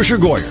with Tricia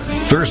Goyer.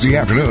 Thursday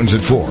afternoons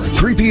at 4,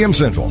 3 p.m.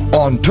 Central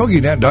on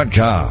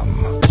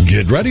TogiNet.com.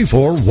 Get ready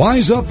for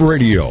Wise Up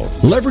Radio,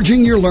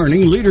 leveraging your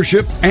learning,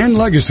 leadership, and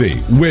legacy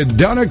with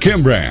Donna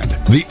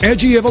Kimbrand, the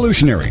Edgy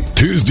Evolutionary,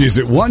 Tuesdays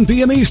at 1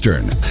 p.m.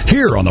 Eastern,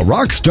 here on the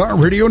Rockstar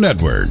Radio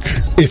Network.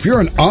 If you're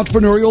an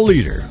entrepreneurial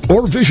leader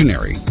or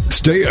visionary,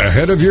 Stay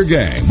ahead of your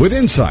game with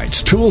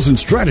insights, tools, and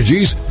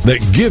strategies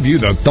that give you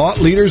the thought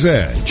leader's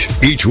edge.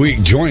 Each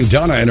week, join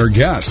Donna and her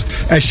guests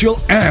as she'll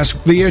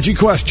ask the edgy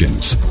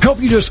questions, help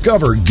you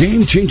discover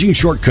game-changing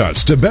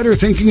shortcuts to better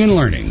thinking and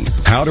learning,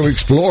 how to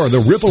explore the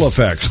ripple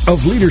effects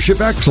of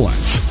leadership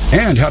excellence,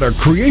 and how to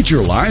create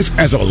your life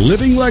as a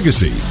living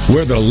legacy,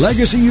 where the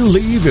legacy you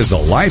leave is the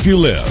life you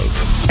live.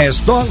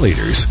 As thought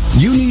leaders,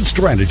 you need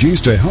strategies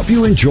to help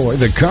you enjoy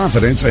the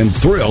confidence and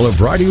thrill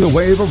of riding the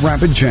wave of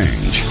rapid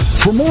change.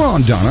 For more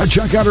on Donna,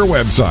 check out her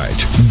website,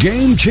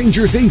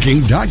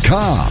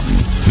 GameChangerThinking.com.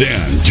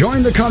 Then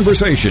join the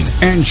conversation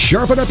and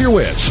sharpen up your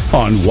wits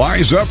on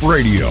Wise Up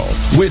Radio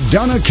with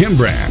Donna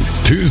Kimbrand,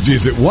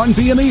 Tuesdays at 1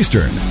 p.m.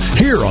 Eastern,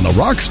 here on the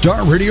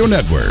Rockstar Radio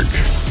Network.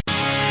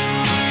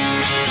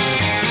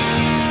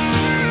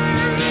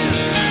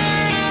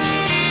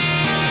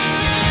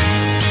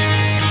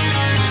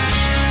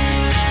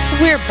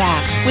 We're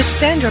back with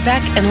Sandra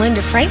Beck and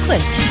Linda Franklin.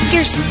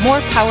 Here's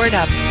more Powered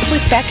Up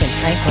with Beck and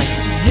Franklin.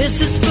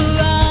 This is for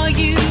all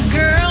you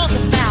girls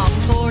about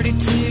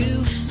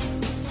 42.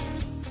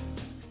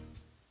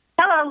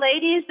 Hello,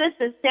 ladies. This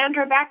is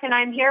Sandra Beck, and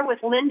I'm here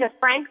with Linda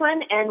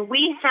Franklin, and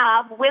we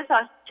have with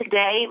us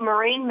today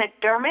Maureen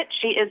McDermutt.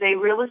 She is a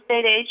real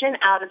estate agent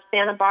out of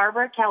Santa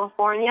Barbara,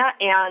 California,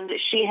 and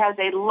she has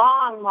a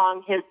long,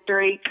 long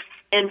history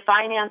in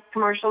finance,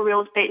 commercial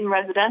real estate, and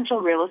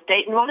residential real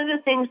estate. And one of the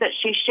things that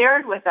she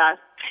shared with us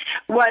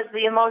was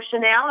the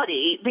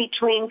emotionality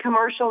between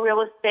commercial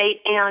real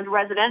estate and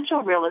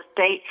residential real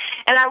estate.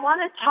 And I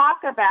want to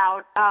talk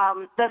about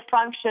the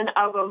function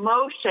of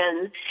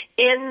emotion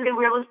in the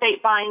real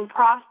estate buying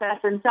process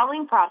and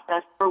selling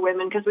process for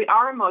women, because we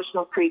are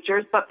emotional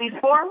creatures. But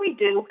before we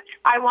do,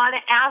 I want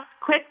to ask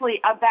quickly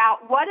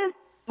about what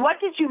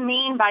did you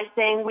mean by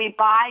saying we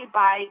buy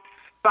by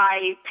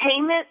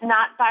payment,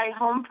 not by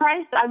home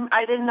price?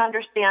 I didn't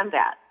understand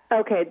that.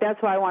 Okay,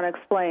 that's what I want to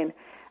explain.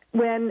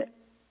 When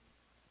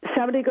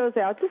somebody goes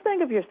out, just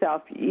think of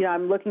yourself.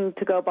 I'm looking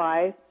to go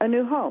buy a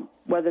new home,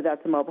 whether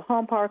that's a mobile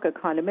home park, a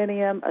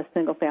condominium, a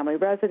single-family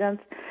residence.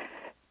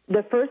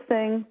 The first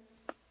thing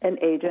an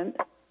agent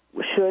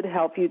should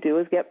help you do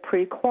is get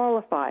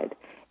pre-qualified,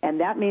 and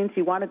that means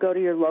you want to go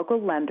to your local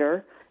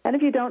lender. And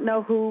if you don't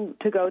know who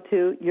to go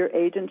to, your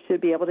agent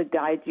should be able to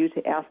guide you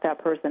to ask that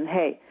person,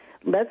 hey,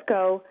 let's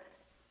go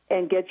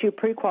and get you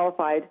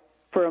pre-qualified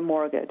for a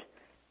mortgage.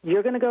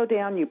 You're going to go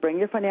down, you bring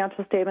your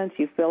financial statements,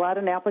 you fill out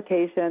an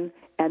application,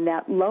 and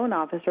that loan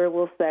officer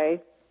will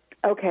say,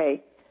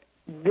 okay,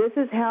 this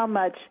is how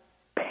much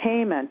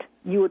payment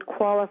you would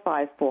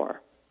qualify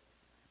for.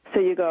 So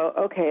you go,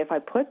 okay, if I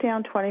put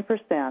down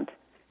 20%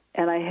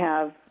 and I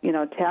have,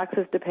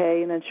 taxes to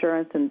pay and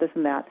insurance and this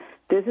and that,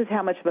 this is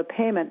how much of a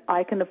payment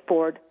I can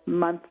afford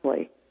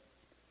monthly.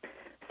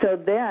 So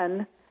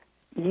then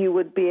you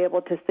would be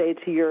able to say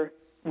to your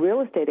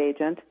real estate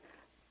agent,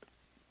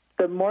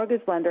 the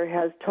mortgage lender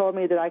has told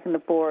me that I can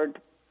afford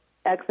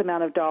X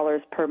amount of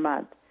dollars per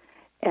month,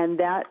 and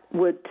that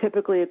would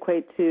typically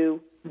equate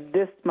to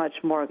this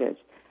much mortgage.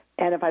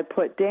 And if I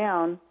put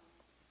down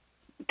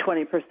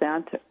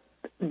 20%,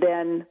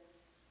 then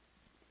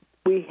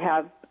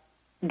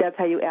that's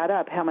how you add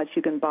up how much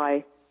you can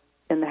buy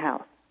in the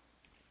house.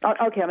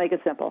 Okay, I'll make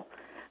it simple.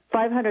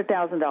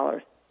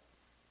 $500,000.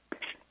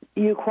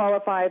 You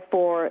qualify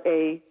for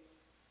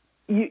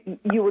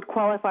you would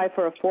qualify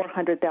for a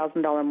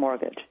 $400,000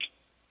 mortgage.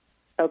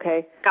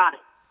 Okay? Got it.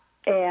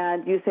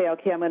 And you say,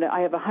 okay, I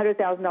have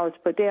 $100,000 to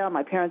put down,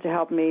 my parents are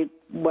helping me,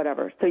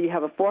 whatever. So you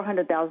have a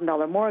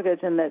 $400,000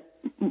 mortgage, and the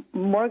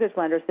mortgage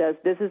lender says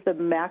this is the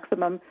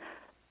maximum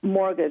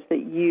mortgage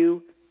that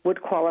you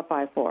would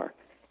qualify for.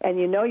 And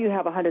you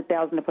have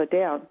 $100,000 to put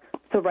down.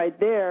 So right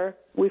there,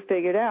 we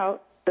figured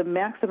out the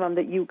maximum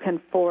that you can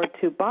afford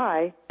to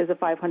buy is a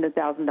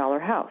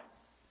 $500,000 house.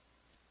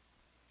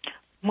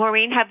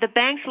 Maureen, have the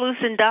banks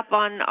loosened up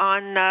on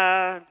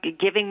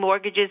giving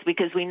mortgages?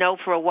 Because we know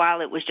for a while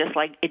it was just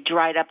like it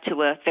dried up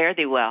to a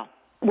fare-thee-well.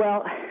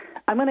 Well,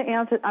 I'm going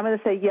to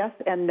say yes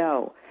and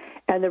no.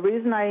 And the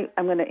reason I'm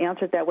going to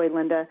answer it that way,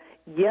 Linda,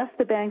 yes,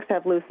 the banks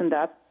have loosened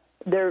up.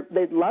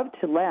 They'd love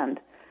to lend,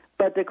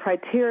 but the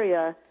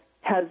criteria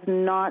is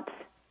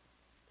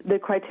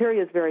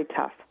very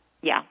tough.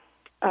 Yeah.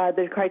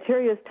 The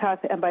criteria is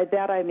tough, and by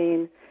that I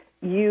mean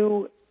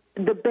the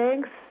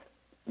banks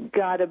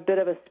got a bit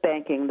of a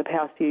spanking the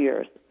past few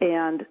years,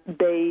 and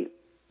they,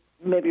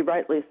 maybe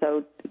rightly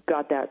so,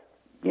 got that,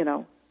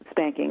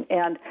 spanking.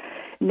 And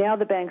now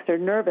the banks are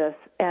nervous,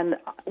 and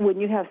when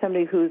you have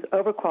somebody who's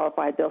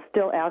overqualified, they'll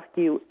still ask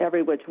you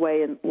every which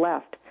way and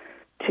left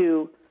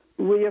to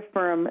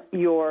reaffirm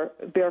your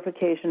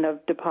verification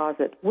of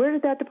deposit. Where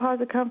did that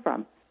deposit come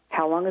from?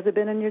 How long has it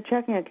been in your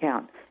checking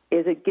account?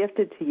 Is it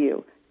gifted to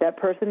you? That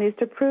person needs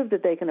to prove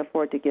that they can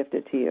afford to gift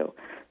it to you.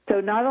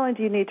 So not only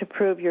do you need to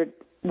prove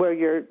where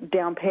your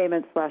down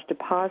payment /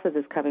 deposit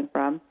is coming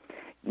from,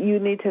 you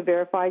need to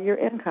verify your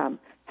income.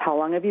 How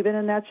long have you been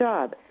in that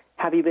job?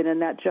 Have you been in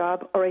that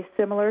job or a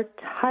similar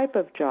type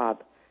of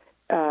job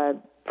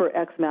for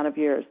X amount of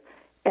years?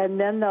 And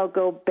then they'll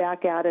go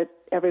back at it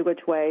every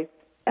which way.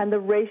 And the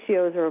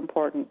ratios are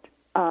important.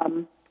 I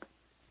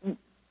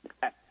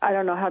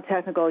don't know how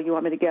technical you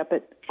want me to get,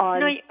 but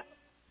on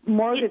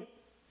mortgage...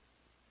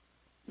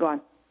 Go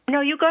on. No,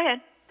 you go ahead.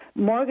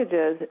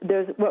 Mortgages,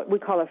 there's what we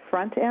call a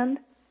front end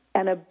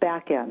and a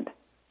back end.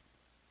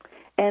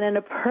 And in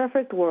a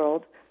perfect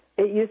world,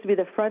 it used to be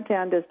the front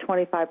end is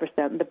 25%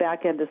 and the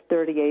back end is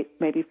 38,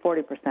 maybe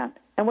 40%.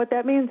 And what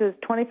that means is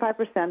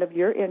 25% of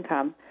your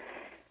income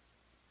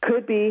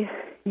could be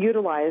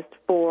utilized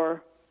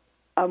for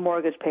a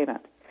mortgage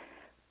payment.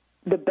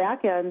 The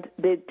back end,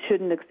 they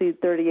shouldn't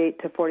exceed 38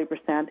 to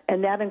 40%,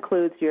 and that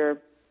includes your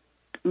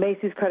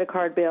Macy's credit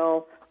card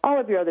bill, all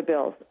of your other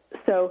bills.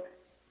 So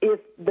if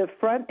the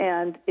front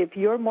end, if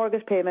your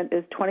mortgage payment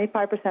is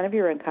 25% of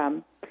your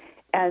income,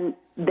 and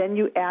then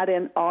you add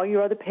in all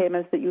your other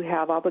payments that you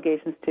have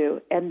obligations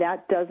to, and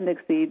that doesn't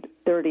exceed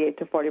 38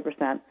 to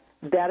 40%,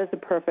 that is a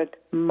perfect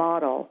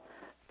model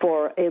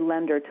for a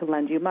lender to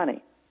lend you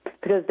money,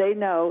 because they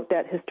know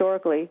that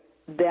historically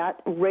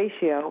that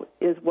ratio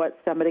is what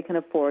somebody can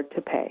afford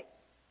to pay.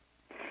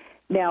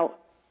 Now,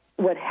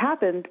 what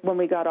happened when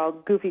we got all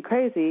goofy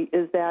crazy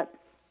is that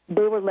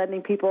they were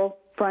lending people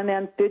front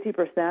end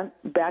 50%,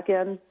 back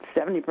end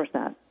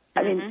 70%.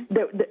 I mean,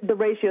 the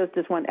ratios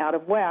just went out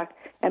of whack,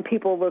 and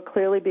people were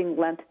clearly being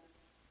lent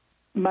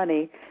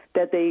money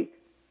that there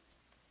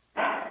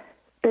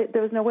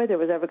was no way they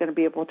was ever going to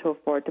be able to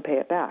afford to pay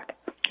it back.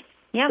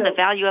 Yeah, so, the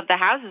value of the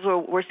houses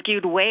were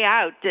skewed way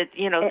out. That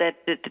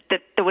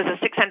that there was a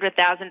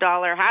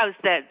 $600,000 house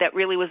that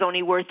really was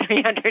only worth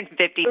 $350,000.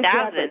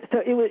 Exactly. So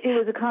it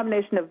was a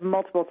combination of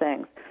multiple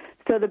things.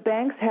 So the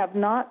banks have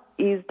not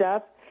eased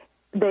up.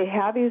 They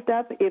have eased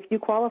up if you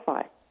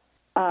qualify,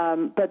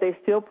 but they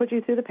still put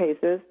you through the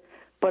paces.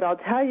 But I'll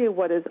tell you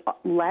what is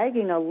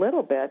lagging a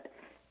little bit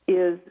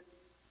are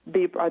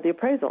the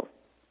appraisals.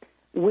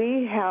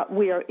 We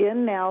are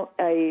in now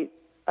a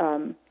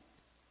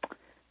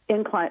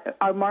incline.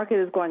 Our market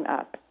is going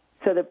up,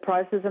 so the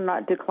prices are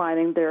not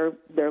declining;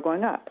 they're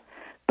going up.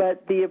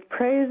 But the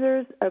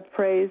appraisers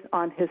appraise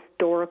on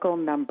historical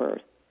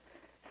numbers,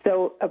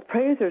 so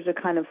appraisers are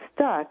kind of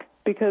stuck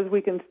because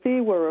we can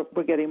see we're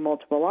getting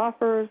multiple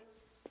offers,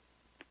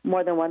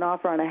 more than one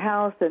offer on a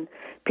house, and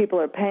people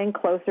are paying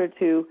closer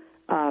to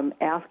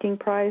asking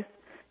price.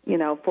 You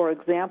know, for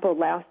example,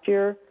 last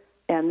year,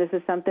 and this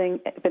is something,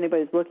 if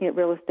anybody's looking at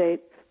real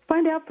estate,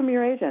 find out from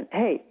your agent,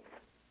 hey,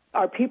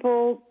 are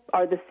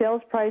the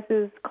sales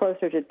prices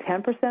closer to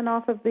 10%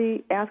 off of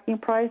the asking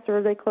price, or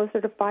are they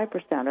closer to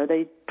 5%? Are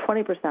they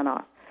 20%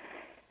 off?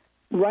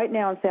 Right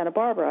now in Santa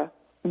Barbara,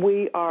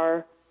 we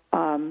are,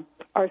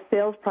 our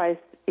sales price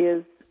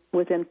is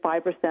within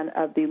 5%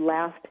 of the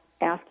last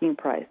asking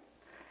price.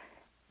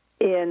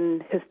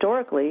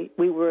 Historically,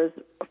 we were as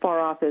far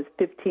off as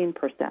 15%.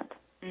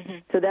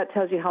 So that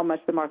tells you how much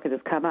the market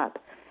has come up.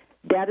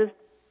 That is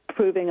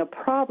proving a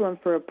problem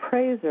for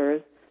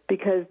appraisers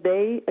because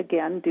they,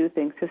 again, do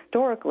things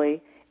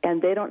historically,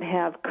 and they don't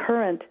have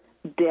current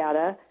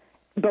data,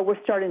 but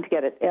we're starting to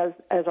get it. As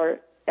our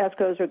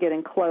escrows are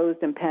getting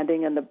closed and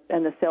pending and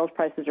the sales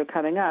prices are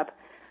coming up,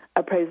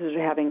 appraisers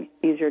are having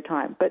easier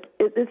time. But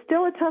it's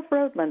still a tough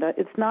road, Linda.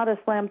 It's not a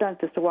slam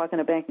dunk just to walk in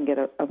a bank and get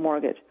a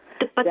mortgage.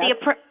 But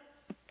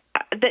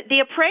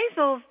the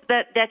appraisals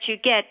that you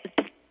get,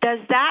 does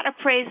that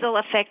appraisal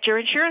affect your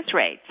insurance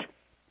rates?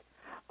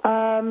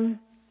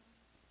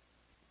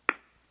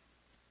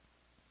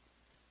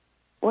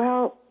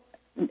 Well,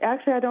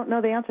 actually, I don't know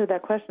the answer to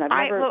that question.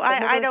 I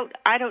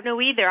don't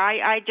know either.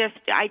 I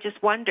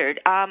just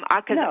wondered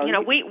because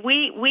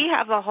we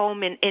have a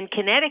home in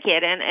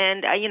Connecticut,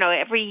 and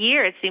every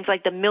year it seems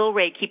like the mill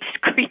rate keeps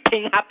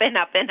creeping up and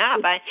up and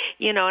up.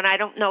 And I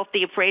don't know if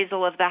the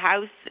appraisal of the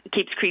house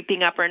keeps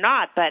creeping up or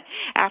not, but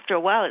after a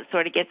while it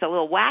sort of gets a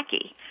little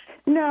wacky.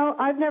 No,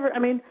 I've never. I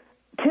mean,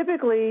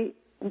 typically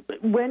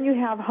when you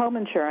have home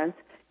insurance,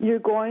 you're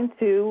going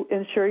to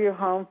insure your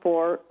home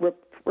for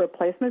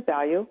replacement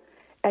value,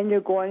 and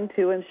you're going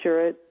to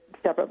insure it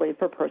separately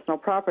for personal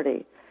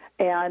property.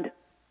 And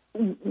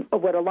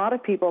what a lot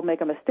of people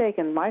make a mistake,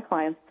 and my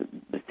clients,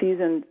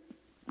 seasoned,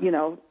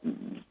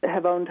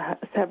 have owned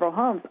several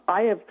homes,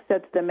 I have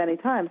said to them many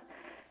times,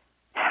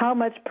 how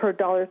much per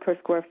dollar per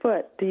square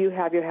foot do you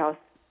have your house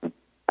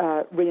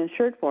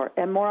reinsured for?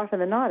 And more often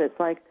than not, it's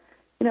like,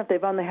 if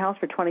they've owned the house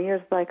for 20 years,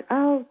 it's like,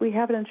 oh, we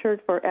have it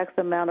insured for X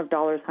amount of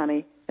dollars,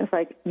 honey. It's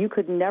like you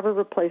could never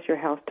replace your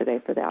house today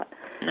for that.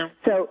 No.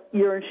 So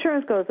your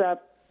insurance goes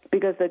up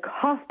because the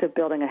cost of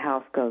building a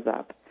house goes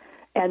up.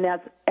 And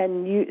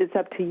it's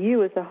up to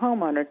you as a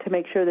homeowner to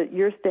make sure that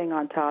you're staying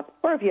on top.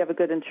 Or if you have a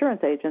good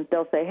insurance agent,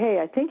 they'll say, hey,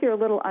 I think you're a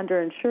little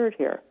underinsured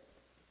here.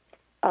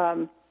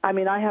 I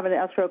have an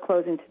escrow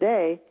closing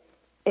today,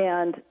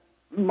 and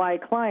my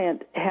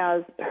client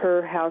has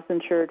her house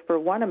insured for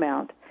one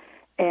amount,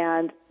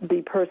 and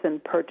the person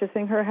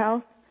purchasing her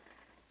house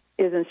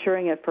is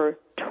insuring it for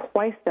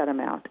twice that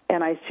amount.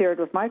 And I shared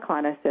with my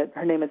client, I said,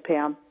 her name is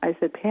Pam. I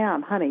said,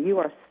 Pam, honey, you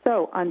are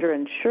so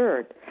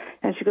underinsured.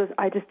 And she goes,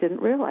 I just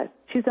didn't realize.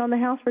 She's owned the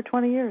house for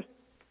 20 years.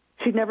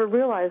 She never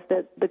realized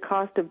that the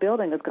cost of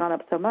building has gone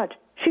up so much.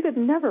 She could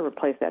never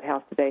replace that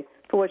house today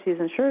for what she's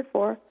insured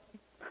for.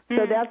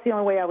 So that's the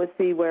only way I would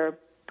see where,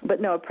 but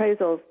no,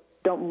 appraisals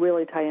don't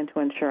really tie into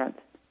insurance.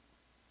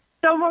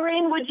 So,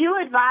 Maureen, would you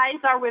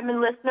advise our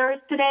women listeners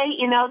today,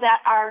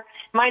 that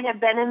might have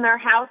been in their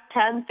house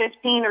 10,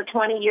 15, or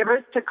 20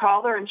 years to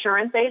call their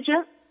insurance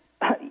agent?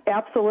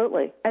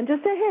 Absolutely. And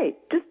just say, hey,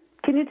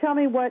 can you tell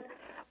me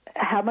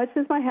how much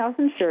is my house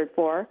insured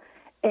for?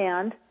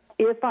 And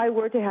if I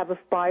were to have a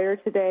fire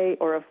today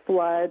or a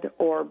flood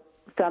or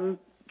some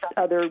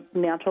other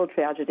natural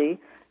tragedy,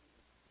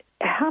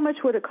 how much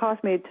would it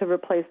cost me to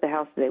replace the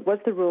house today?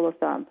 What's the rule of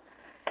thumb?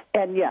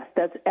 And yes,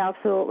 that's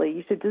absolutely.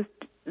 You should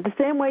the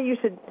same way you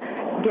should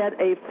get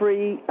a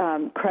free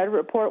credit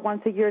report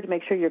once a year to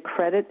make sure your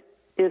credit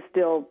is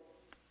still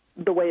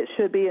the way it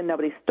should be and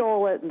nobody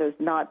stole it and there's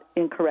not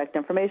incorrect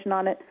information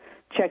on it.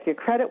 Check your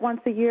credit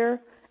once a year,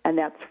 and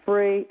that's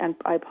free. And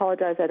I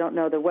apologize, I don't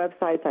know the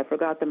websites. I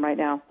forgot them right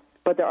now.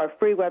 But there are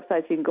free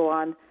websites you can go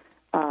on,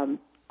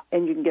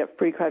 and you can get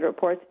free credit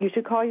reports. You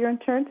should call your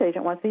insurance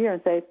agent once a year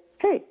and say,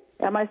 hey,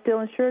 am I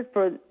still insured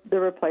for the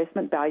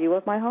replacement value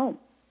of my home?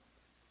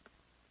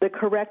 The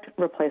correct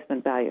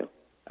replacement value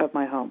of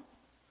my home.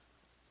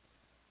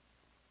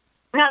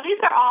 Now, these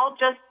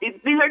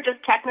are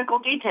just technical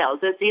details.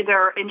 It's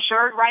either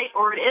insured right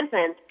or it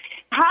isn't.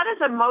 How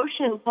does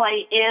emotion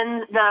play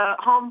in the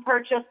home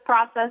purchase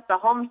process, the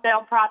home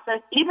sale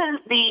process, even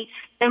the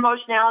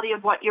emotionality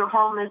of what your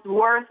home is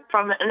worth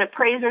from an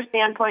appraiser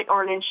standpoint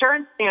or an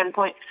insurance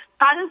standpoint?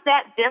 How does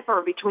that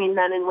differ between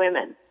men and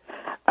women?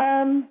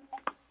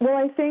 Well,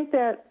 I think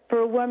that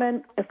for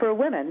women,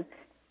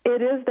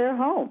 it is their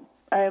home.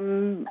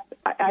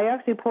 I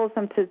actually pulled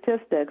some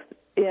statistics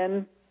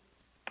in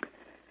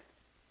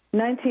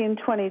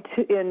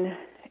 1922.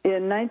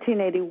 In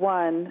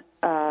 1981,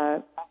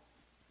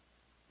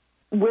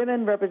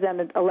 women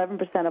represented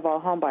 11% of all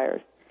home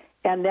buyers,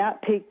 and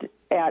that peaked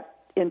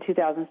in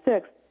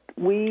 2006.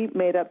 We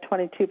made up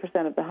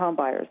 22% of the home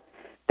buyers.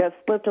 That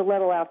slipped a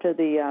little after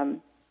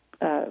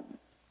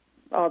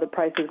all the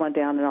prices went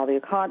down and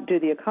due to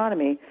the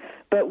economy.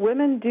 But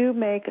women do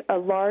make a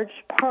large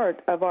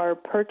part of our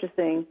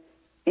purchasing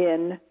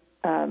in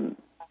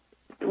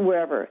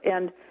wherever.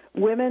 And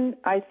women,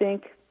 I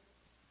think,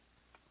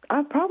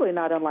 are probably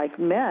not unlike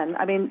men.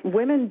 I mean,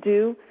 women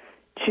do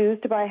choose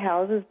to buy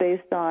houses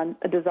based on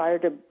a desire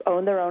to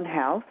own their own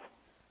house,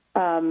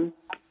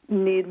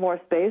 need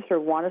more space or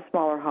want a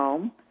smaller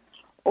home,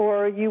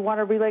 or you want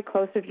to relate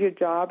closer to your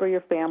job or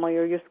your family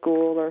or your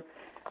school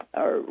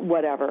or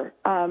whatever.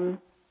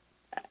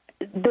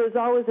 There's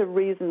always a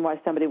reason why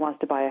somebody wants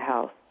to buy a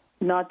house,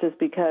 not just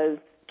because,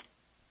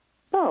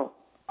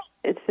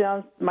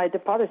 my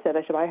father said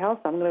I should buy a house,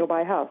 I'm going to go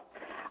buy a house.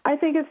 I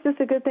think it's just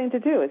a good thing to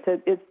do.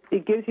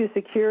 It gives you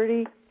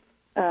security.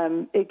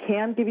 It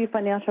can give you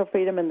financial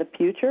freedom in the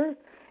future,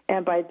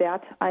 and by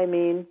that I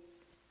mean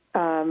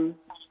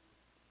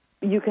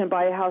you can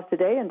buy a house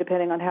today, and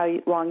depending on how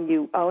long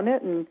you own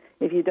it, and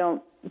if you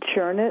don't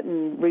churn it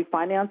and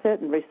refinance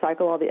it and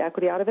recycle all the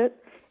equity out of it,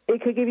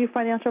 it could give you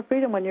financial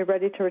freedom when you're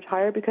ready to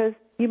retire because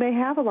you may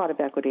have a lot of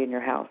equity in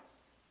your house.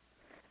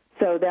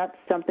 So that's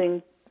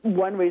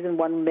one reason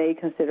one may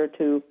consider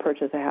to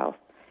purchase a house.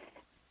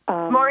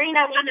 Maureen,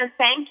 I want to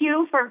thank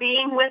you for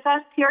being with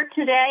us here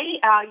today.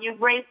 You've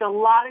raised a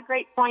lot of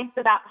great points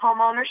about home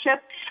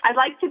ownership. I'd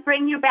like to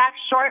bring you back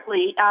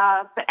shortly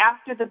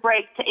after the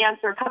break to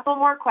answer a couple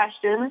more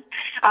questions.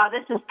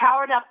 This is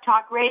Powered Up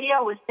Talk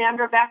Radio with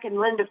Sandra Beck and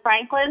Linda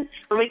Franklin.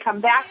 When we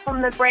come back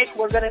from the break,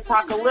 we're going to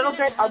talk a little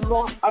bit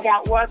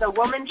about whether a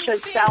woman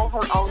should sell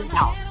her own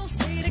house.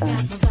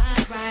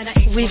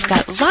 We've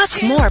got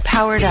lots more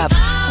Powered Up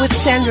with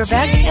Sandra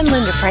Beck and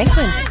Linda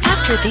Franklin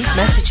after these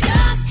messages.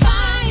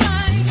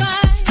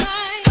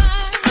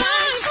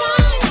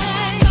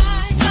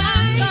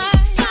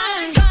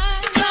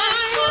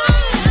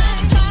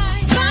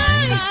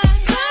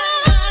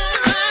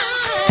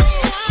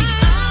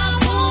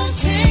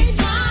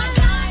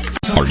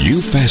 Are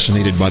you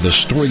fascinated by the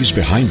stories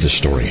behind the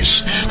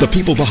stories, the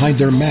people behind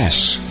their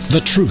masks,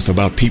 the truth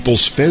about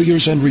people's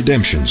failures and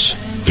redemptions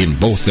in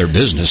both their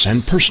business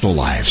and personal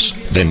lives?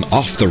 Then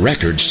Off the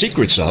Record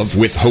Secrets of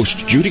with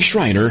host Judy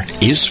Schreiner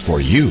is for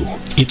you.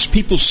 It's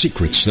people's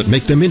secrets that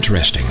make them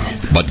interesting,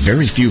 but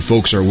very few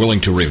folks are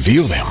willing to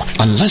reveal them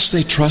unless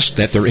they trust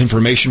that their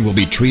information will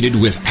be treated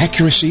with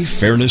accuracy,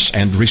 fairness,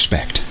 and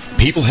respect.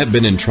 People have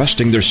been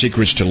entrusting their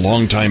secrets to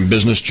longtime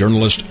business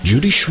journalist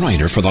Judy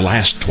Schreiner for the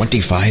last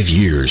 25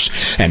 years,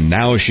 and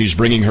now she's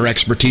bringing her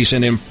expertise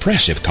and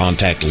impressive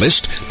contact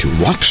list to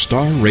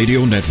Rockstar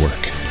Radio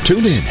Network.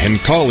 Tune in and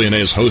call in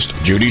as host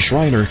Judy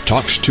Schreiner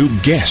talks to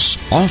guests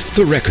off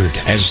the record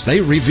as they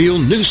reveal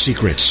new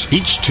secrets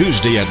each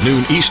Tuesday at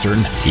noon Eastern,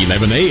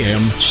 11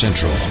 a.m.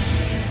 Central.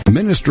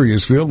 Ministry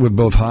is filled with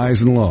both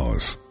highs and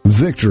lows,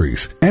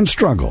 victories and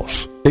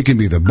struggles. It can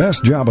be the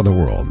best job in the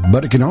world,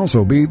 but it can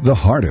also be the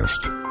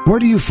hardest. Where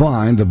do you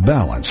find the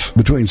balance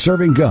between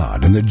serving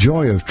God and the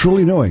joy of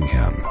truly knowing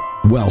Him?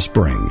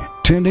 Wellspring,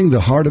 tending the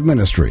heart of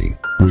ministry.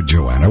 with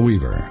Joanna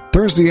Weaver.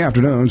 Thursday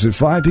afternoons at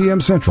 5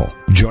 p.m. Central.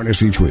 Join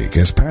us each week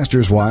as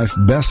pastor's wife,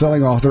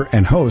 best-selling author,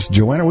 and host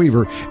Joanna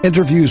Weaver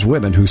interviews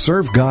women who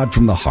serve God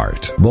from the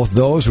heart, both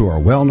those who are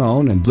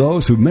well-known and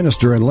those who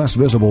minister in less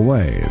visible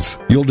ways.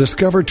 You'll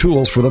discover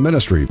tools for the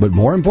ministry, but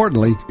more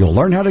importantly, you'll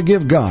learn how to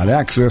give God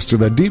access to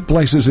the deep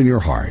places in your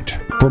heart.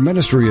 For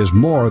ministry is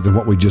more than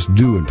what we just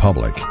do in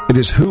public. It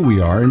is who we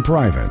are in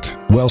private.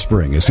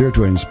 Wellspring is here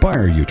to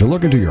inspire you to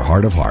look into your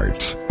heart of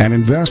hearts and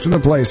invest in the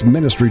place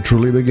ministry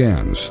truly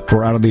begins.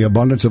 For out of the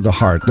abundance of the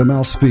heart, the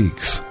mouth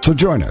speaks. So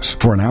join us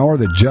for an hour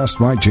that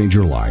just might change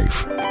your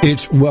life.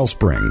 It's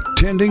Wellspring,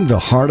 Tending the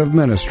Heart of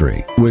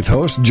Ministry, with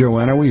host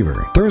Joanna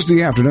Weaver.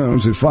 Thursday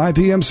afternoons at 5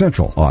 p.m.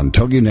 Central on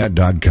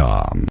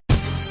TogiNet.com.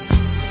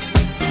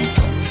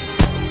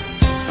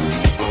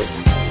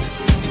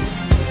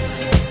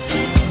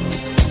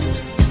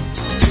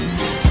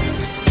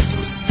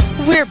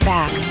 We're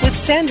back with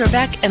Sandra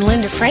Beck and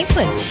Linda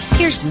Franklin.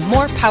 Here's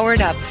more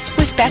Powered Up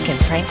with Beck and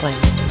Franklin.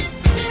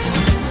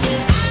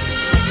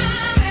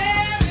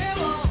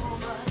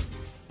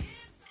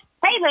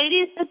 Hey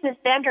ladies, this is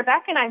Sandra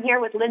Beck and I'm here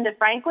with Linda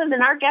Franklin,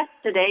 and our guest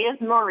today is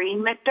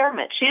Maureen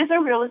McDermutt. She is a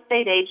real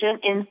estate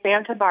agent in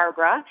Santa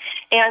Barbara,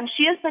 and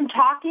she has been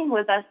talking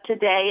with us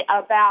today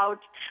about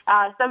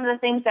some of the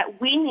things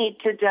that we need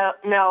to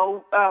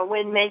know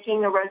when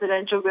making a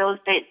residential real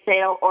estate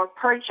sale or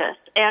purchase.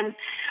 And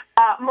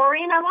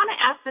Maureen, I want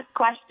to ask this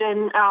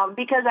question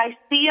because I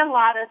see a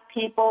lot of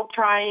people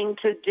trying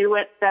to do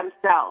it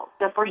themselves,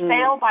 the for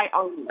sale by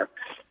owner,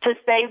 to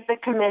save the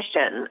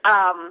commission.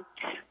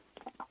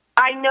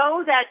 I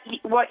know that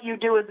what you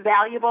do is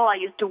valuable. I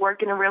used to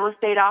work in a real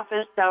estate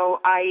office, so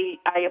I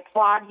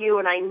applaud you,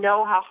 and I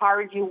know how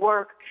hard you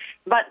work.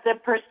 But the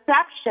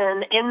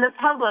perception in the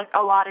public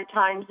a lot of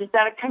times is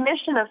that a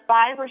commission of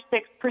 5 or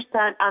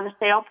 6% on the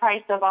sale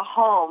price of a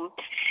home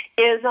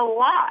is a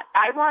lot.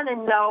 I want to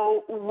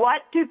know,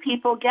 what do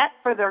people get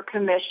for their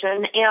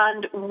commission,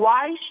 and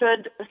why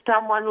should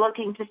someone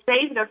looking to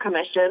save their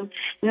commission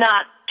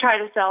not try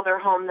to sell their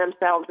home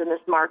themselves in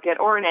this market,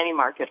 or in any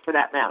market for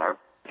that matter?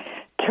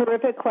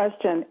 Terrific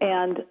question,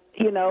 and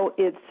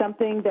it's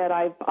something that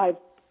I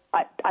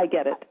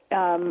get it.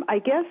 I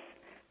guess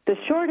the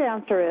short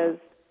answer is,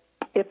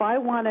 if I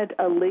wanted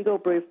a legal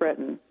brief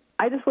written,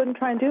 I just wouldn't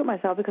try and do it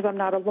myself because I'm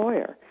not a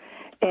lawyer.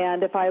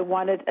 And if I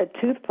wanted a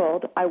tooth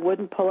pulled, I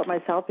wouldn't pull it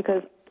myself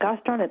because, gosh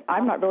darn it,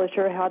 I'm not really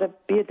sure how to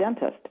be a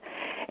dentist.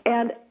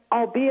 And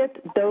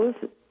albeit those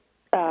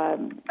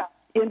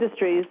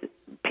industries,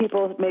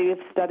 people maybe have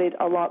studied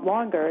a lot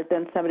longer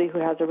than somebody who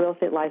has a real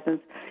estate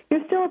license,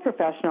 you're still a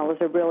professional as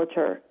a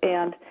realtor.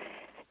 And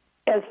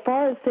as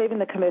far as saving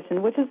the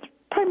commission, which is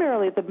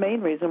primarily the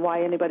main reason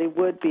why anybody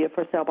would be a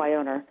for sale by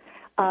owner,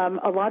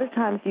 a lot of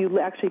times you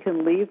actually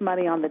can leave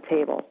money on the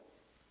table.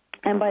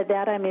 And by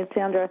that I mean,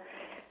 Sandra,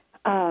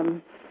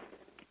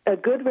 a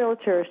good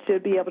realtor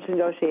should be able to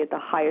negotiate the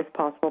highest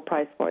possible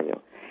price for you.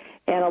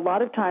 And a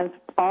lot of times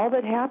all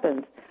that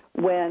happens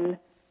when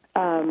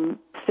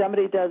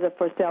somebody does a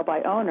for sale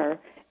by owner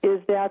is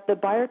that the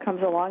buyer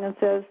comes along and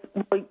says,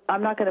 well,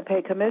 I'm not going to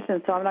pay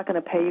commission, so I'm not going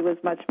to pay you as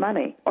much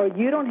money. Or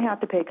you don't have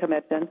to pay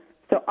commission,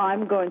 so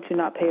I'm going to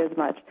not pay as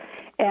much.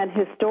 And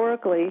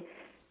historically,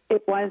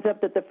 it winds up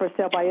that the for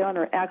sale by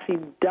owner actually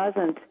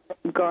doesn't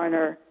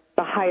garner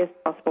the highest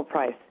possible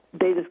price.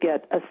 They just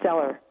get a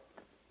seller.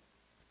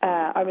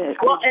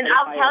 And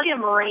I'll tell you,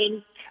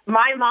 Maureen,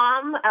 my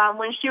mom,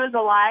 when she was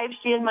alive,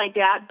 she and my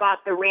dad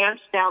bought the ranch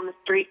down the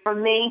street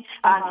from me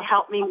to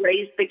help me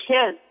raise the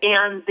kids.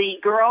 And the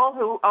girl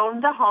who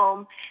owned the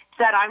home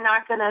said, I'm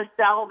not going to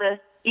sell this,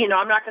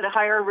 I'm not going to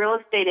hire a real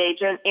estate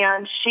agent.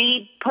 And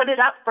she put it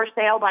up for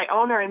sale by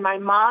owner, and my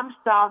mom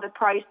saw the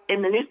price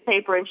in the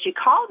newspaper, and she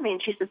called me,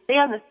 and she said,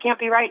 Stan, this can't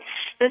be right.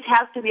 This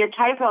has to be a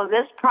typo.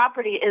 This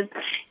property is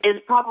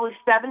probably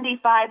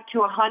 $75,000 to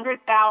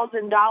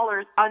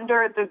 $100,000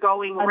 under the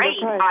going rate.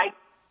 I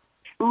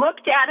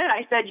looked at it.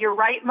 I said, you're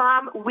right,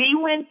 Mom. We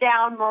went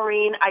down,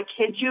 Maureen, I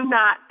kid you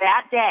not,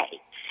 that day.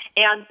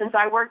 And since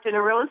I worked in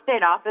a real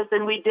estate office,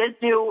 and we did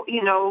do,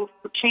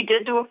 she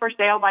did do a for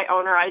sale by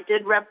owner. I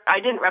didn't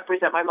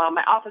represent my mom.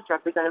 My office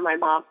represented my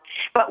mom.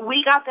 But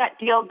we got that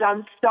deal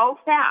done so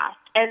fast.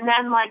 And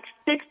then like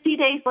 60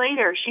 days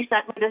later, she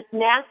sent me this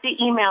nasty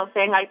email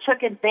saying I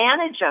took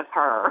advantage of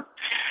her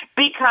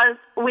because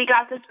we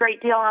got this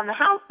great deal on the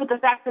house. But the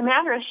fact of the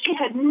matter is she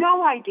had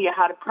no idea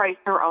how to price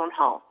her own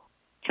home.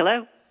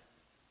 Hello?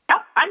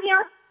 Oh, I'm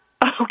here.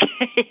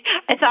 Okay.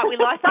 I thought we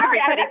lost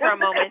everybody for a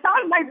moment. It's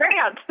on my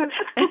rant.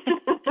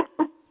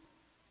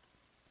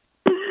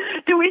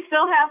 Do we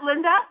still have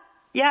Linda?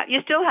 Yeah,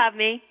 you still have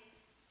me.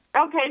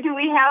 Okay, do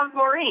we have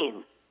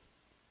Maureen?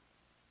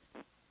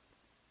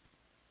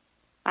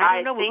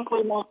 I don't know. Think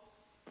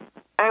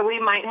we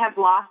might have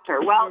lost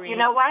her. Well, Maureen. You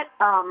know what?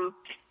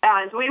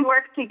 As we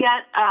work to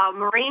get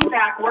Maureen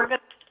back, we're going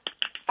to...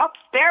 Oh,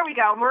 there we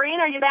go. Maureen,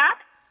 are you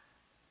back?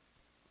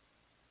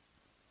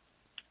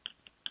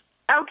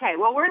 Okay,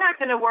 well, we're not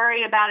going to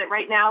worry about it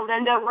right now,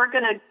 Linda. We're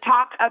going to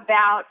talk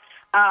about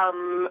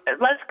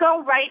let's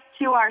go right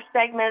to our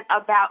segment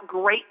about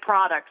great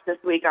products this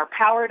week, our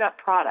powered up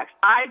products.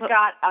 I've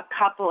got a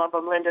couple of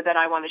them, Linda, that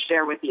I want to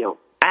share with you.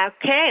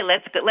 Okay,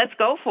 let's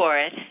go for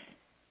it.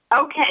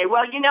 Okay,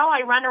 well,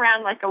 I run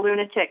around like a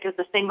lunatic as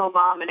a single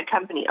mom and a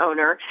company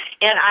owner,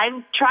 and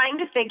I'm trying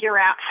to figure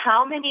out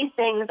how many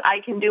things I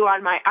can do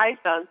on my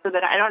iPhone so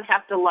that I don't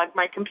have to lug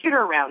my computer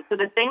around. So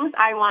the things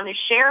I want to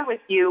share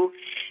with you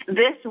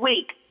this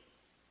week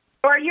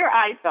for your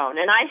iPhone,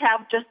 and I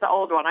have just the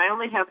old one. I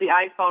only have the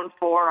iPhone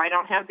 4. I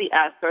don't have the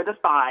S or the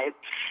 5.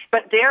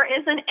 But there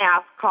is an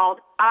app called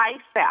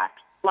iFax,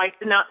 like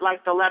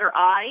the letter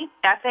I,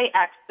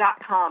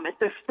 FAX.com.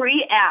 It's a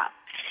free app,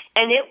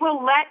 and it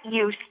will let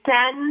you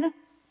send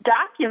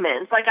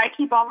documents. Like I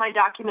keep all my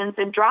documents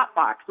in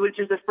Dropbox, which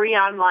is a free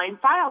online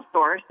file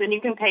source, and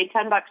you can pay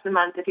 $10 a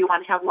month if you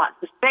want to have lots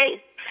of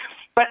space.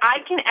 But I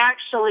can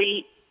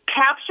actually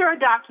capture a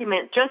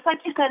document just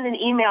like you send an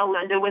email,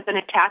 Linda, with an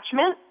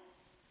attachment.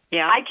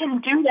 Yeah. I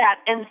can do that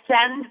and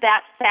send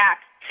that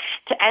fax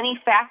to any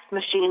fax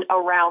machine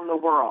around the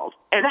world.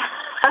 And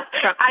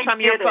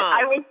from your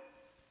phone.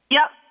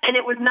 Yep, and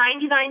it was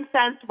 99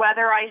 cents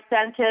whether I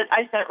sent it.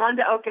 I sent one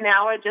to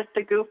Okinawa just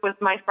to goof with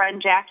my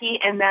friend Jackie,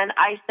 and then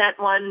I sent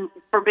one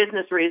for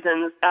business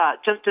reasons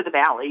just to the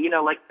valley,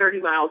 like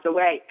 30 miles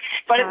away.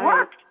 But it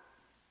worked.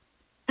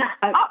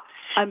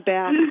 I'm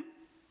back.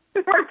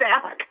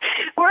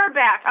 We're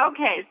back.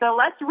 Okay, so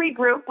let's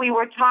regroup. We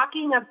were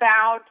talking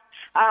about,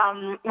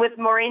 with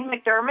Maureen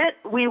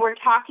McDermutt, we were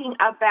talking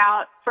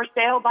about for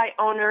sale by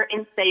owner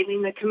and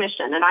saving the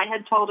commission. And I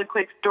had told a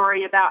quick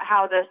story about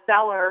how the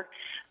seller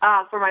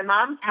for my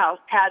mom's house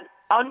had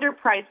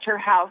underpriced her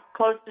house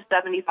close to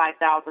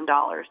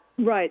 $75,000.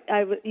 Right.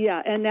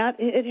 And that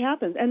it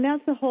happens. And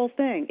that's the whole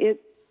thing.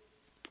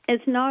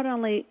 It's not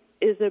only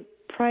is a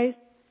price,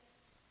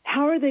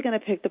 how are they going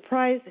to pick the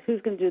price?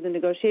 Who's going to do the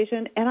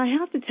negotiation? And I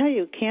have to tell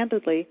you,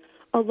 candidly,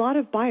 a lot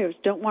of buyers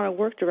don't want to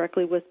work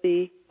directly with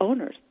the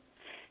owners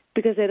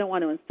because they don't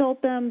want to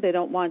insult them. They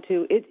don't want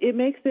to. It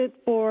makes it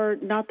for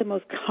not the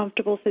most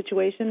comfortable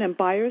situation, and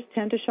buyers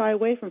tend to shy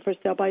away from for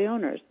sale by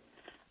owners.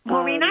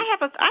 Maureen, I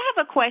have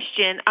a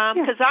question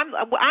because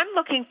I'm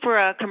looking for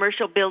a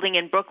commercial building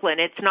in Brooklyn.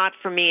 It's not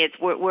for me. It's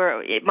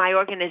my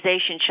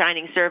organization,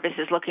 Shining Service,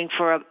 is looking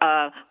for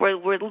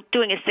we're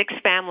doing a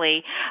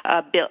 6-family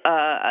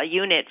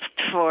unit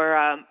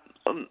for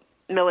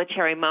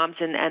military moms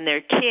and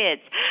their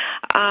kids,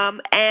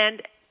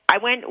 and I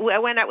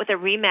went out with a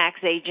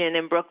RE/MAX agent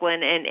in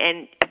Brooklyn,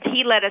 and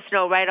he let us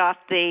know right off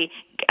the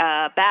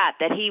bat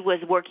that he was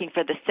working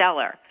for the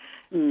seller.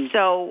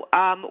 So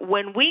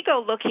when we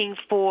go looking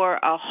for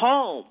a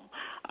home,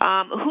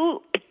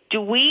 should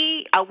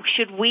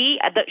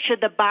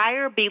the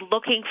buyer be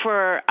looking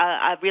for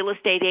a real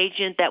estate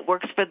agent that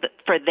works for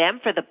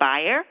the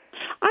buyer?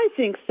 I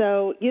think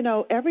so.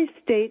 Every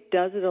state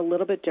does it a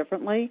little bit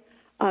differently.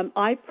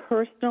 I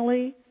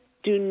personally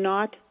do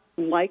not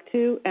like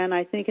to, and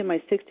I think in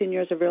my 16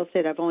 years of real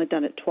estate, I've only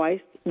done it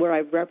twice, where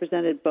I've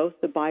represented both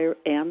the buyer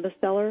and the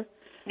seller.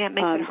 Yeah, it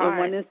makes it hard. In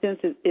one instance,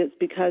 it's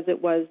because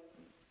it was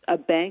a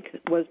bank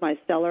was my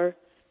seller,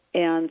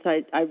 and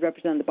so I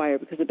represented the buyer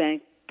because the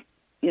bank,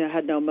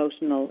 had no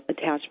emotional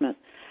attachment.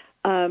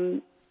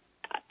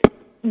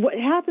 What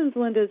happens,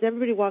 Linda, is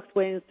everybody walks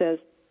away and says,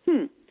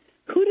 who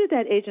did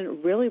that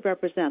agent really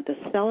represent, the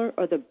seller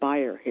or the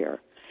buyer here?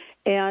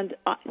 And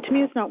to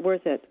me, it's not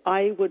worth it.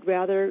 I would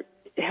rather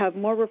have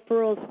more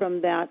referrals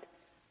from that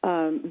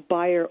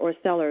buyer or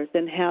seller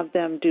than have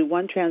them do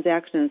one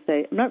transaction and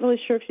say, I'm not really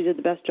sure if she did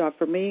the best job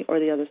for me or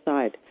the other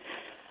side.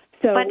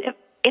 So. But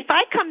if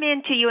I come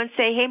in to you and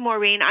say, "Hey,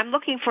 Maureen, I'm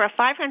looking for a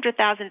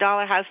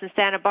 $500,000 house in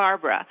Santa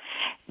Barbara,"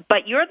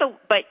 but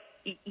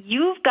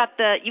you've got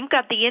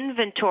the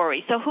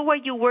inventory. So who are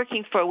you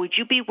working for? Would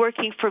you be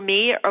working for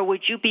me, or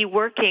would you be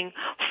working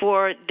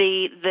for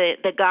the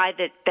guy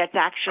that's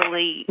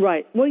actually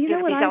right? Well, going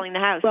to be selling the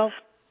house? Well,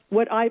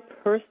 what I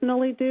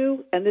personally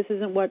do, and this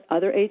isn't what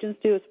other agents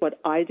do, it's what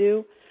I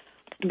do.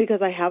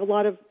 Because I have a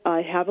lot of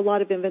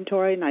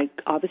inventory, and I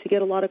obviously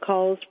get a lot of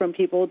calls from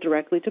people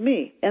directly to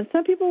me. And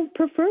some people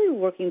prefer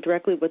working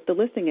directly with the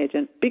listing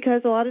agent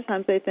because a lot of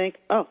times they think,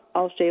 "Oh,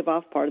 I'll shave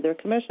off part of their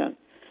commission."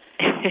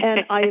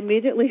 And I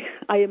immediately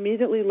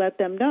let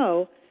them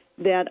know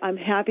that I'm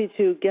happy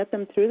to get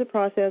them through the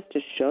process,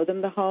 to show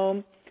them the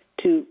home,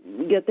 to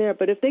get there.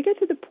 But if they get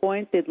to the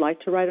point they'd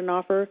like to write an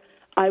offer,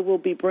 I will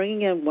be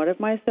bringing in one of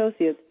my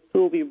associates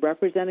who will be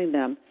representing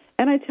them.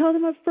 And I tell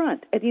them up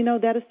front, and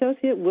that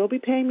associate will be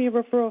paying me a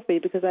referral fee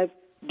because I've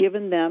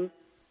given them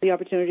the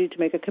opportunity to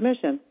make a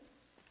commission.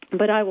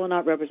 But I will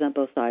not represent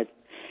both sides.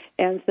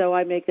 And so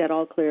I make that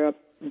all clear up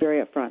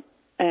very up front.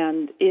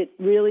 And it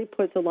really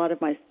puts a lot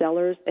of my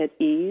sellers at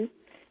ease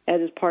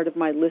as part of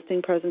my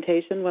listing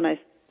presentation when I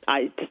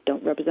just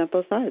don't represent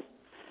both sides.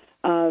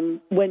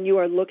 When you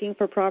are looking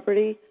for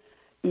property,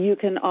 you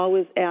can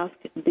always ask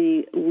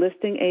the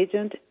listing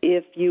agent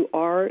if you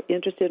are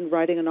interested in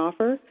writing an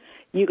offer.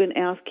 You can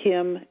ask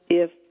him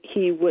if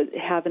he would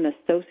have an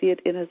associate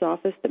in his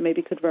office that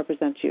maybe could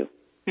represent you.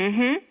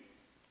 Mm-hmm.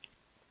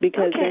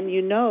 because then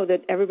you know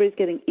that everybody's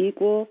getting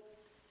equal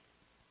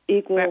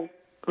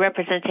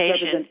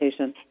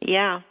representation.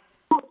 Yeah.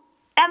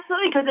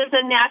 Absolutely, because it's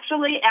a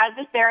naturally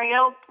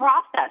adversarial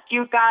process.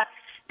 You've got,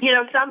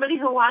 somebody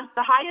who wants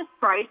the highest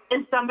price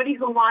and somebody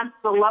who wants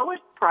the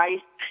lowest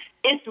price.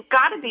 It's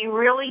got to be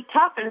really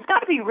tough, and it's got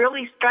to be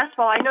really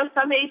stressful. I know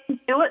some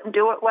agents do it and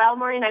do it well,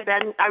 Maureen.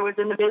 I was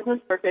in the business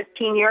for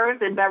 15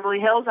 years in Beverly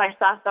Hills. I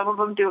saw some of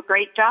them do a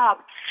great job.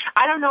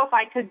 I don't know if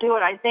I could do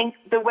it. I think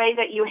the way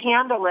that you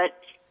handle it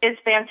is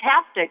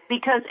fantastic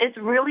because it's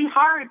really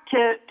hard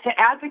to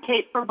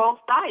advocate for both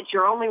sides.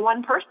 You're only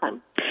one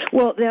person.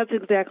 Well, that's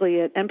exactly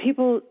it. And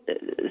people,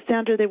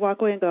 Sandra, they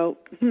walk away and go,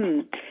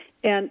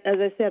 And as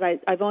I said,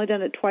 I've only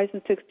done it twice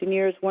in 16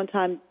 years. One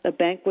time a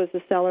bank was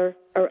the seller,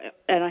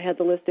 and I had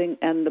the listing,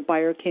 and the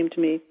buyer came to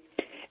me.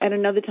 And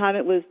another time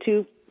it was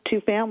two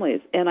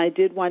families, and I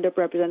did wind up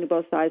representing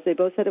both sides. They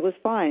both said it was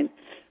fine.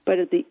 But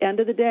at the end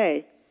of the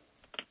day,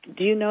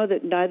 do you know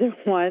that neither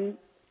one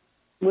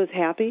was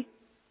happy?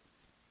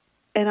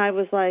 And I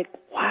was like,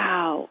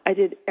 wow, I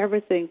did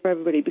everything for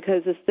everybody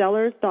because the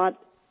seller thought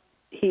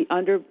he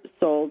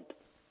undersold,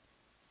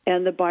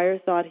 and the buyer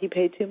thought he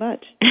paid too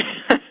much.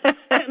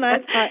 And I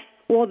thought,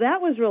 well,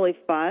 that was really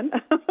fun.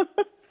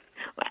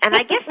 And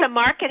I guess the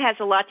market has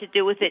a lot to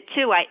do with it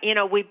too.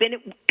 We've been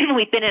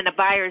in a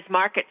buyer's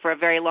market for a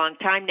very long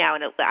time now,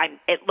 and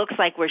it looks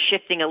like we're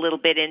shifting a little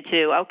bit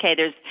into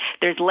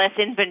there's less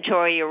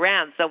inventory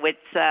around, so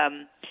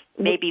it's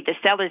maybe the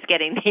seller's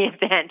getting the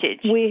advantage.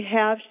 We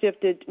have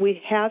shifted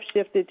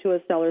to a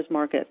seller's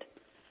market.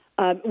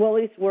 Well,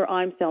 at least where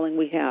I'm selling,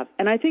 we have.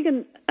 And I think,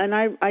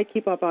 I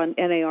keep up on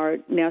NAR,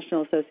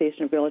 National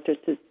Association of Realtors,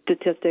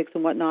 statistics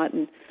and whatnot,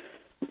 and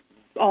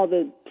all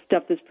the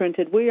stuff that's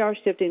printed. We are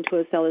shifting to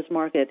a seller's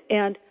market.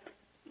 And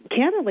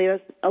candidly,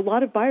 a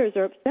lot of buyers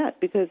are upset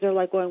because they're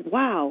like going,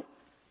 wow,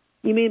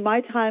 you mean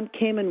my time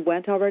came and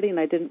went already and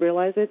I didn't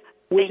realize it?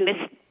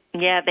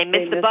 They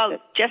missed the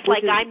boat. Just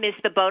like I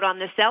missed the boat on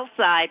the sell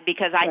side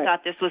because I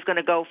thought this was going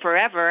to go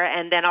forever,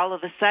 and then all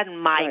of a sudden,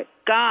 my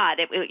God,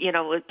 it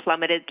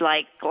plummeted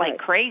like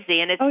crazy,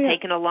 and it's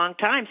taken a long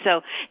time.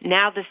 So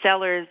now the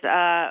sellers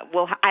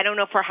I don't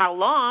know for how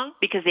long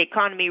because the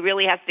economy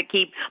really has to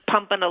keep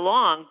pumping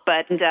along,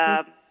 but.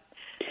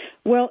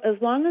 Well,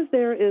 as long as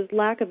there is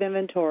lack of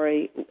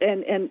inventory,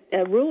 and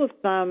a rule of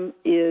thumb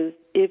is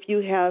if you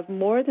have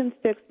more than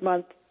 6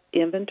 months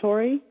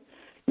inventory,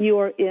 you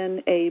are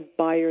in a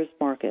buyer's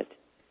market.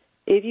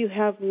 If you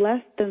have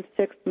less than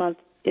 6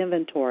 months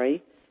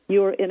inventory,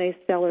 you are in a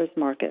seller's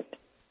market.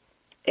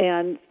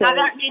 And so, now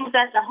that means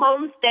that the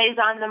home stays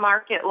on the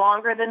market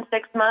longer than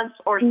 6 months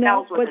or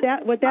sells within 6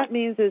 months. What that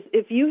means is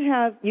if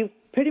you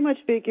pretty much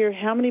figure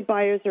how many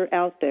buyers are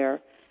out there,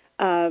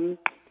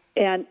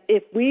 and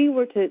if we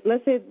were to,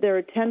 let's say there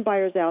are 10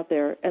 buyers out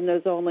there and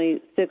there's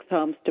only 6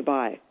 homes to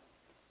buy.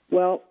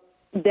 Well,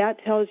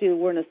 that tells you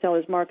we're in a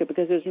seller's market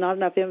because there's not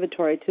enough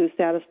inventory to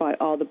satisfy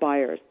all the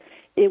buyers.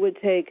 It would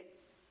take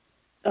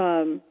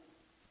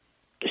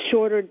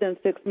shorter than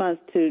 6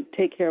 months to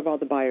take care of all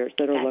the buyers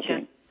that are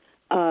looking.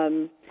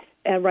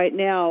 And right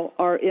now,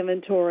 our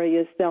inventory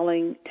is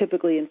selling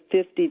typically in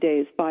 50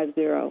 days,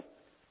 50. Well,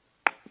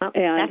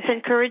 that's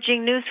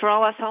encouraging news for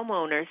all us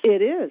homeowners.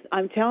 It is.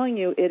 I'm telling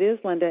you, it is,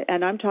 Linda.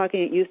 And I'm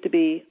talking, it used to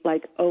be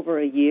like over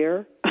a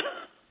year.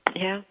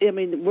 Yeah. I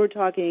mean, we're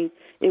talking,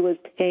 it was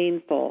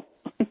painful.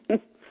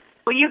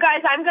 Well, you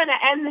guys, I'm going to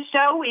end the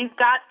show. We've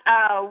got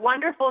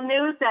wonderful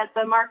news that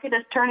the market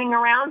is turning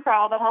around for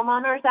all the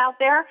homeowners out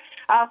there.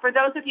 For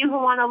those of you who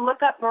want to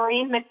look up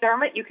Maureen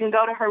McDermutt, you can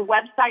go to her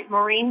website,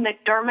 Maureen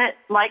McDermutt,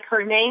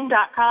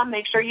 likehername.com.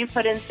 Make sure you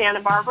put in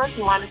Santa Barbara if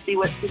you want to see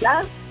what she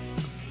does.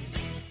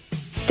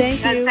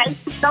 Thank you. And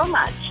thank you so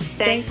much.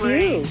 Thank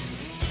you.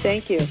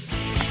 Thank you.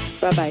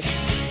 Bye-bye.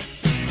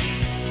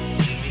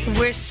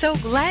 We're so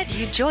glad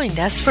you joined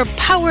us for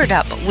Powered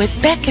Up with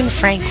Beck and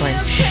Franklin.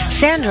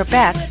 Sandra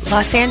Beck,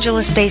 Los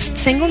Angeles-based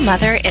single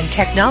mother and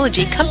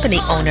technology company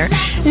owner,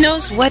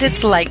 knows what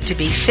it's like to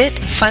be fit,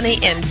 funny,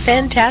 and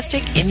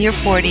fantastic in your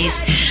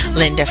 40s.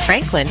 Linda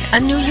Franklin, a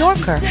New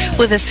Yorker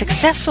with a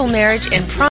successful marriage and